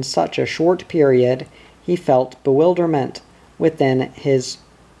 Both in such a short period. He felt bewilderment within his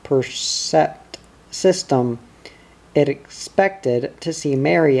percept system. It expected to see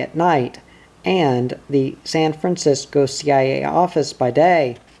Mary at night and the San Francisco CIA office by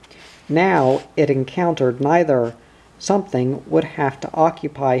day. Now it encountered neither. Something would have to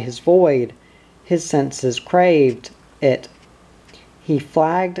occupy his void. His senses craved it. He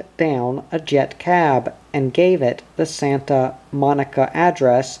flagged down a jet cab and gave it the Santa Monica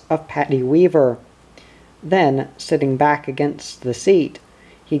address of Patty Weaver. Then, sitting back against the seat,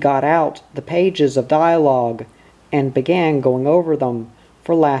 he got out the pages of dialogue and began going over them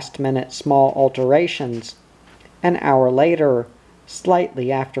for last-minute small alterations. An hour later,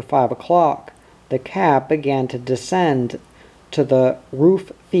 slightly after 5 o'clock, the cab began to descend to the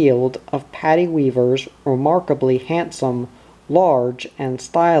roof field of Patty Weaver's remarkably handsome, large, and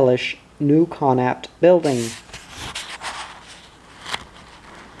stylish new connaught building.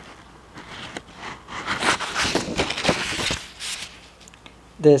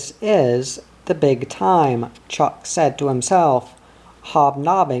 "This is the big time," Chuck said to himself,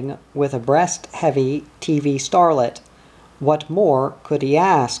 hobnobbing with a breast-heavy TV starlet. What more could he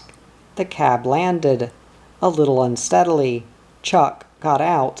ask? The cab landed. A little unsteadily, Chuck got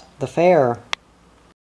out the fare.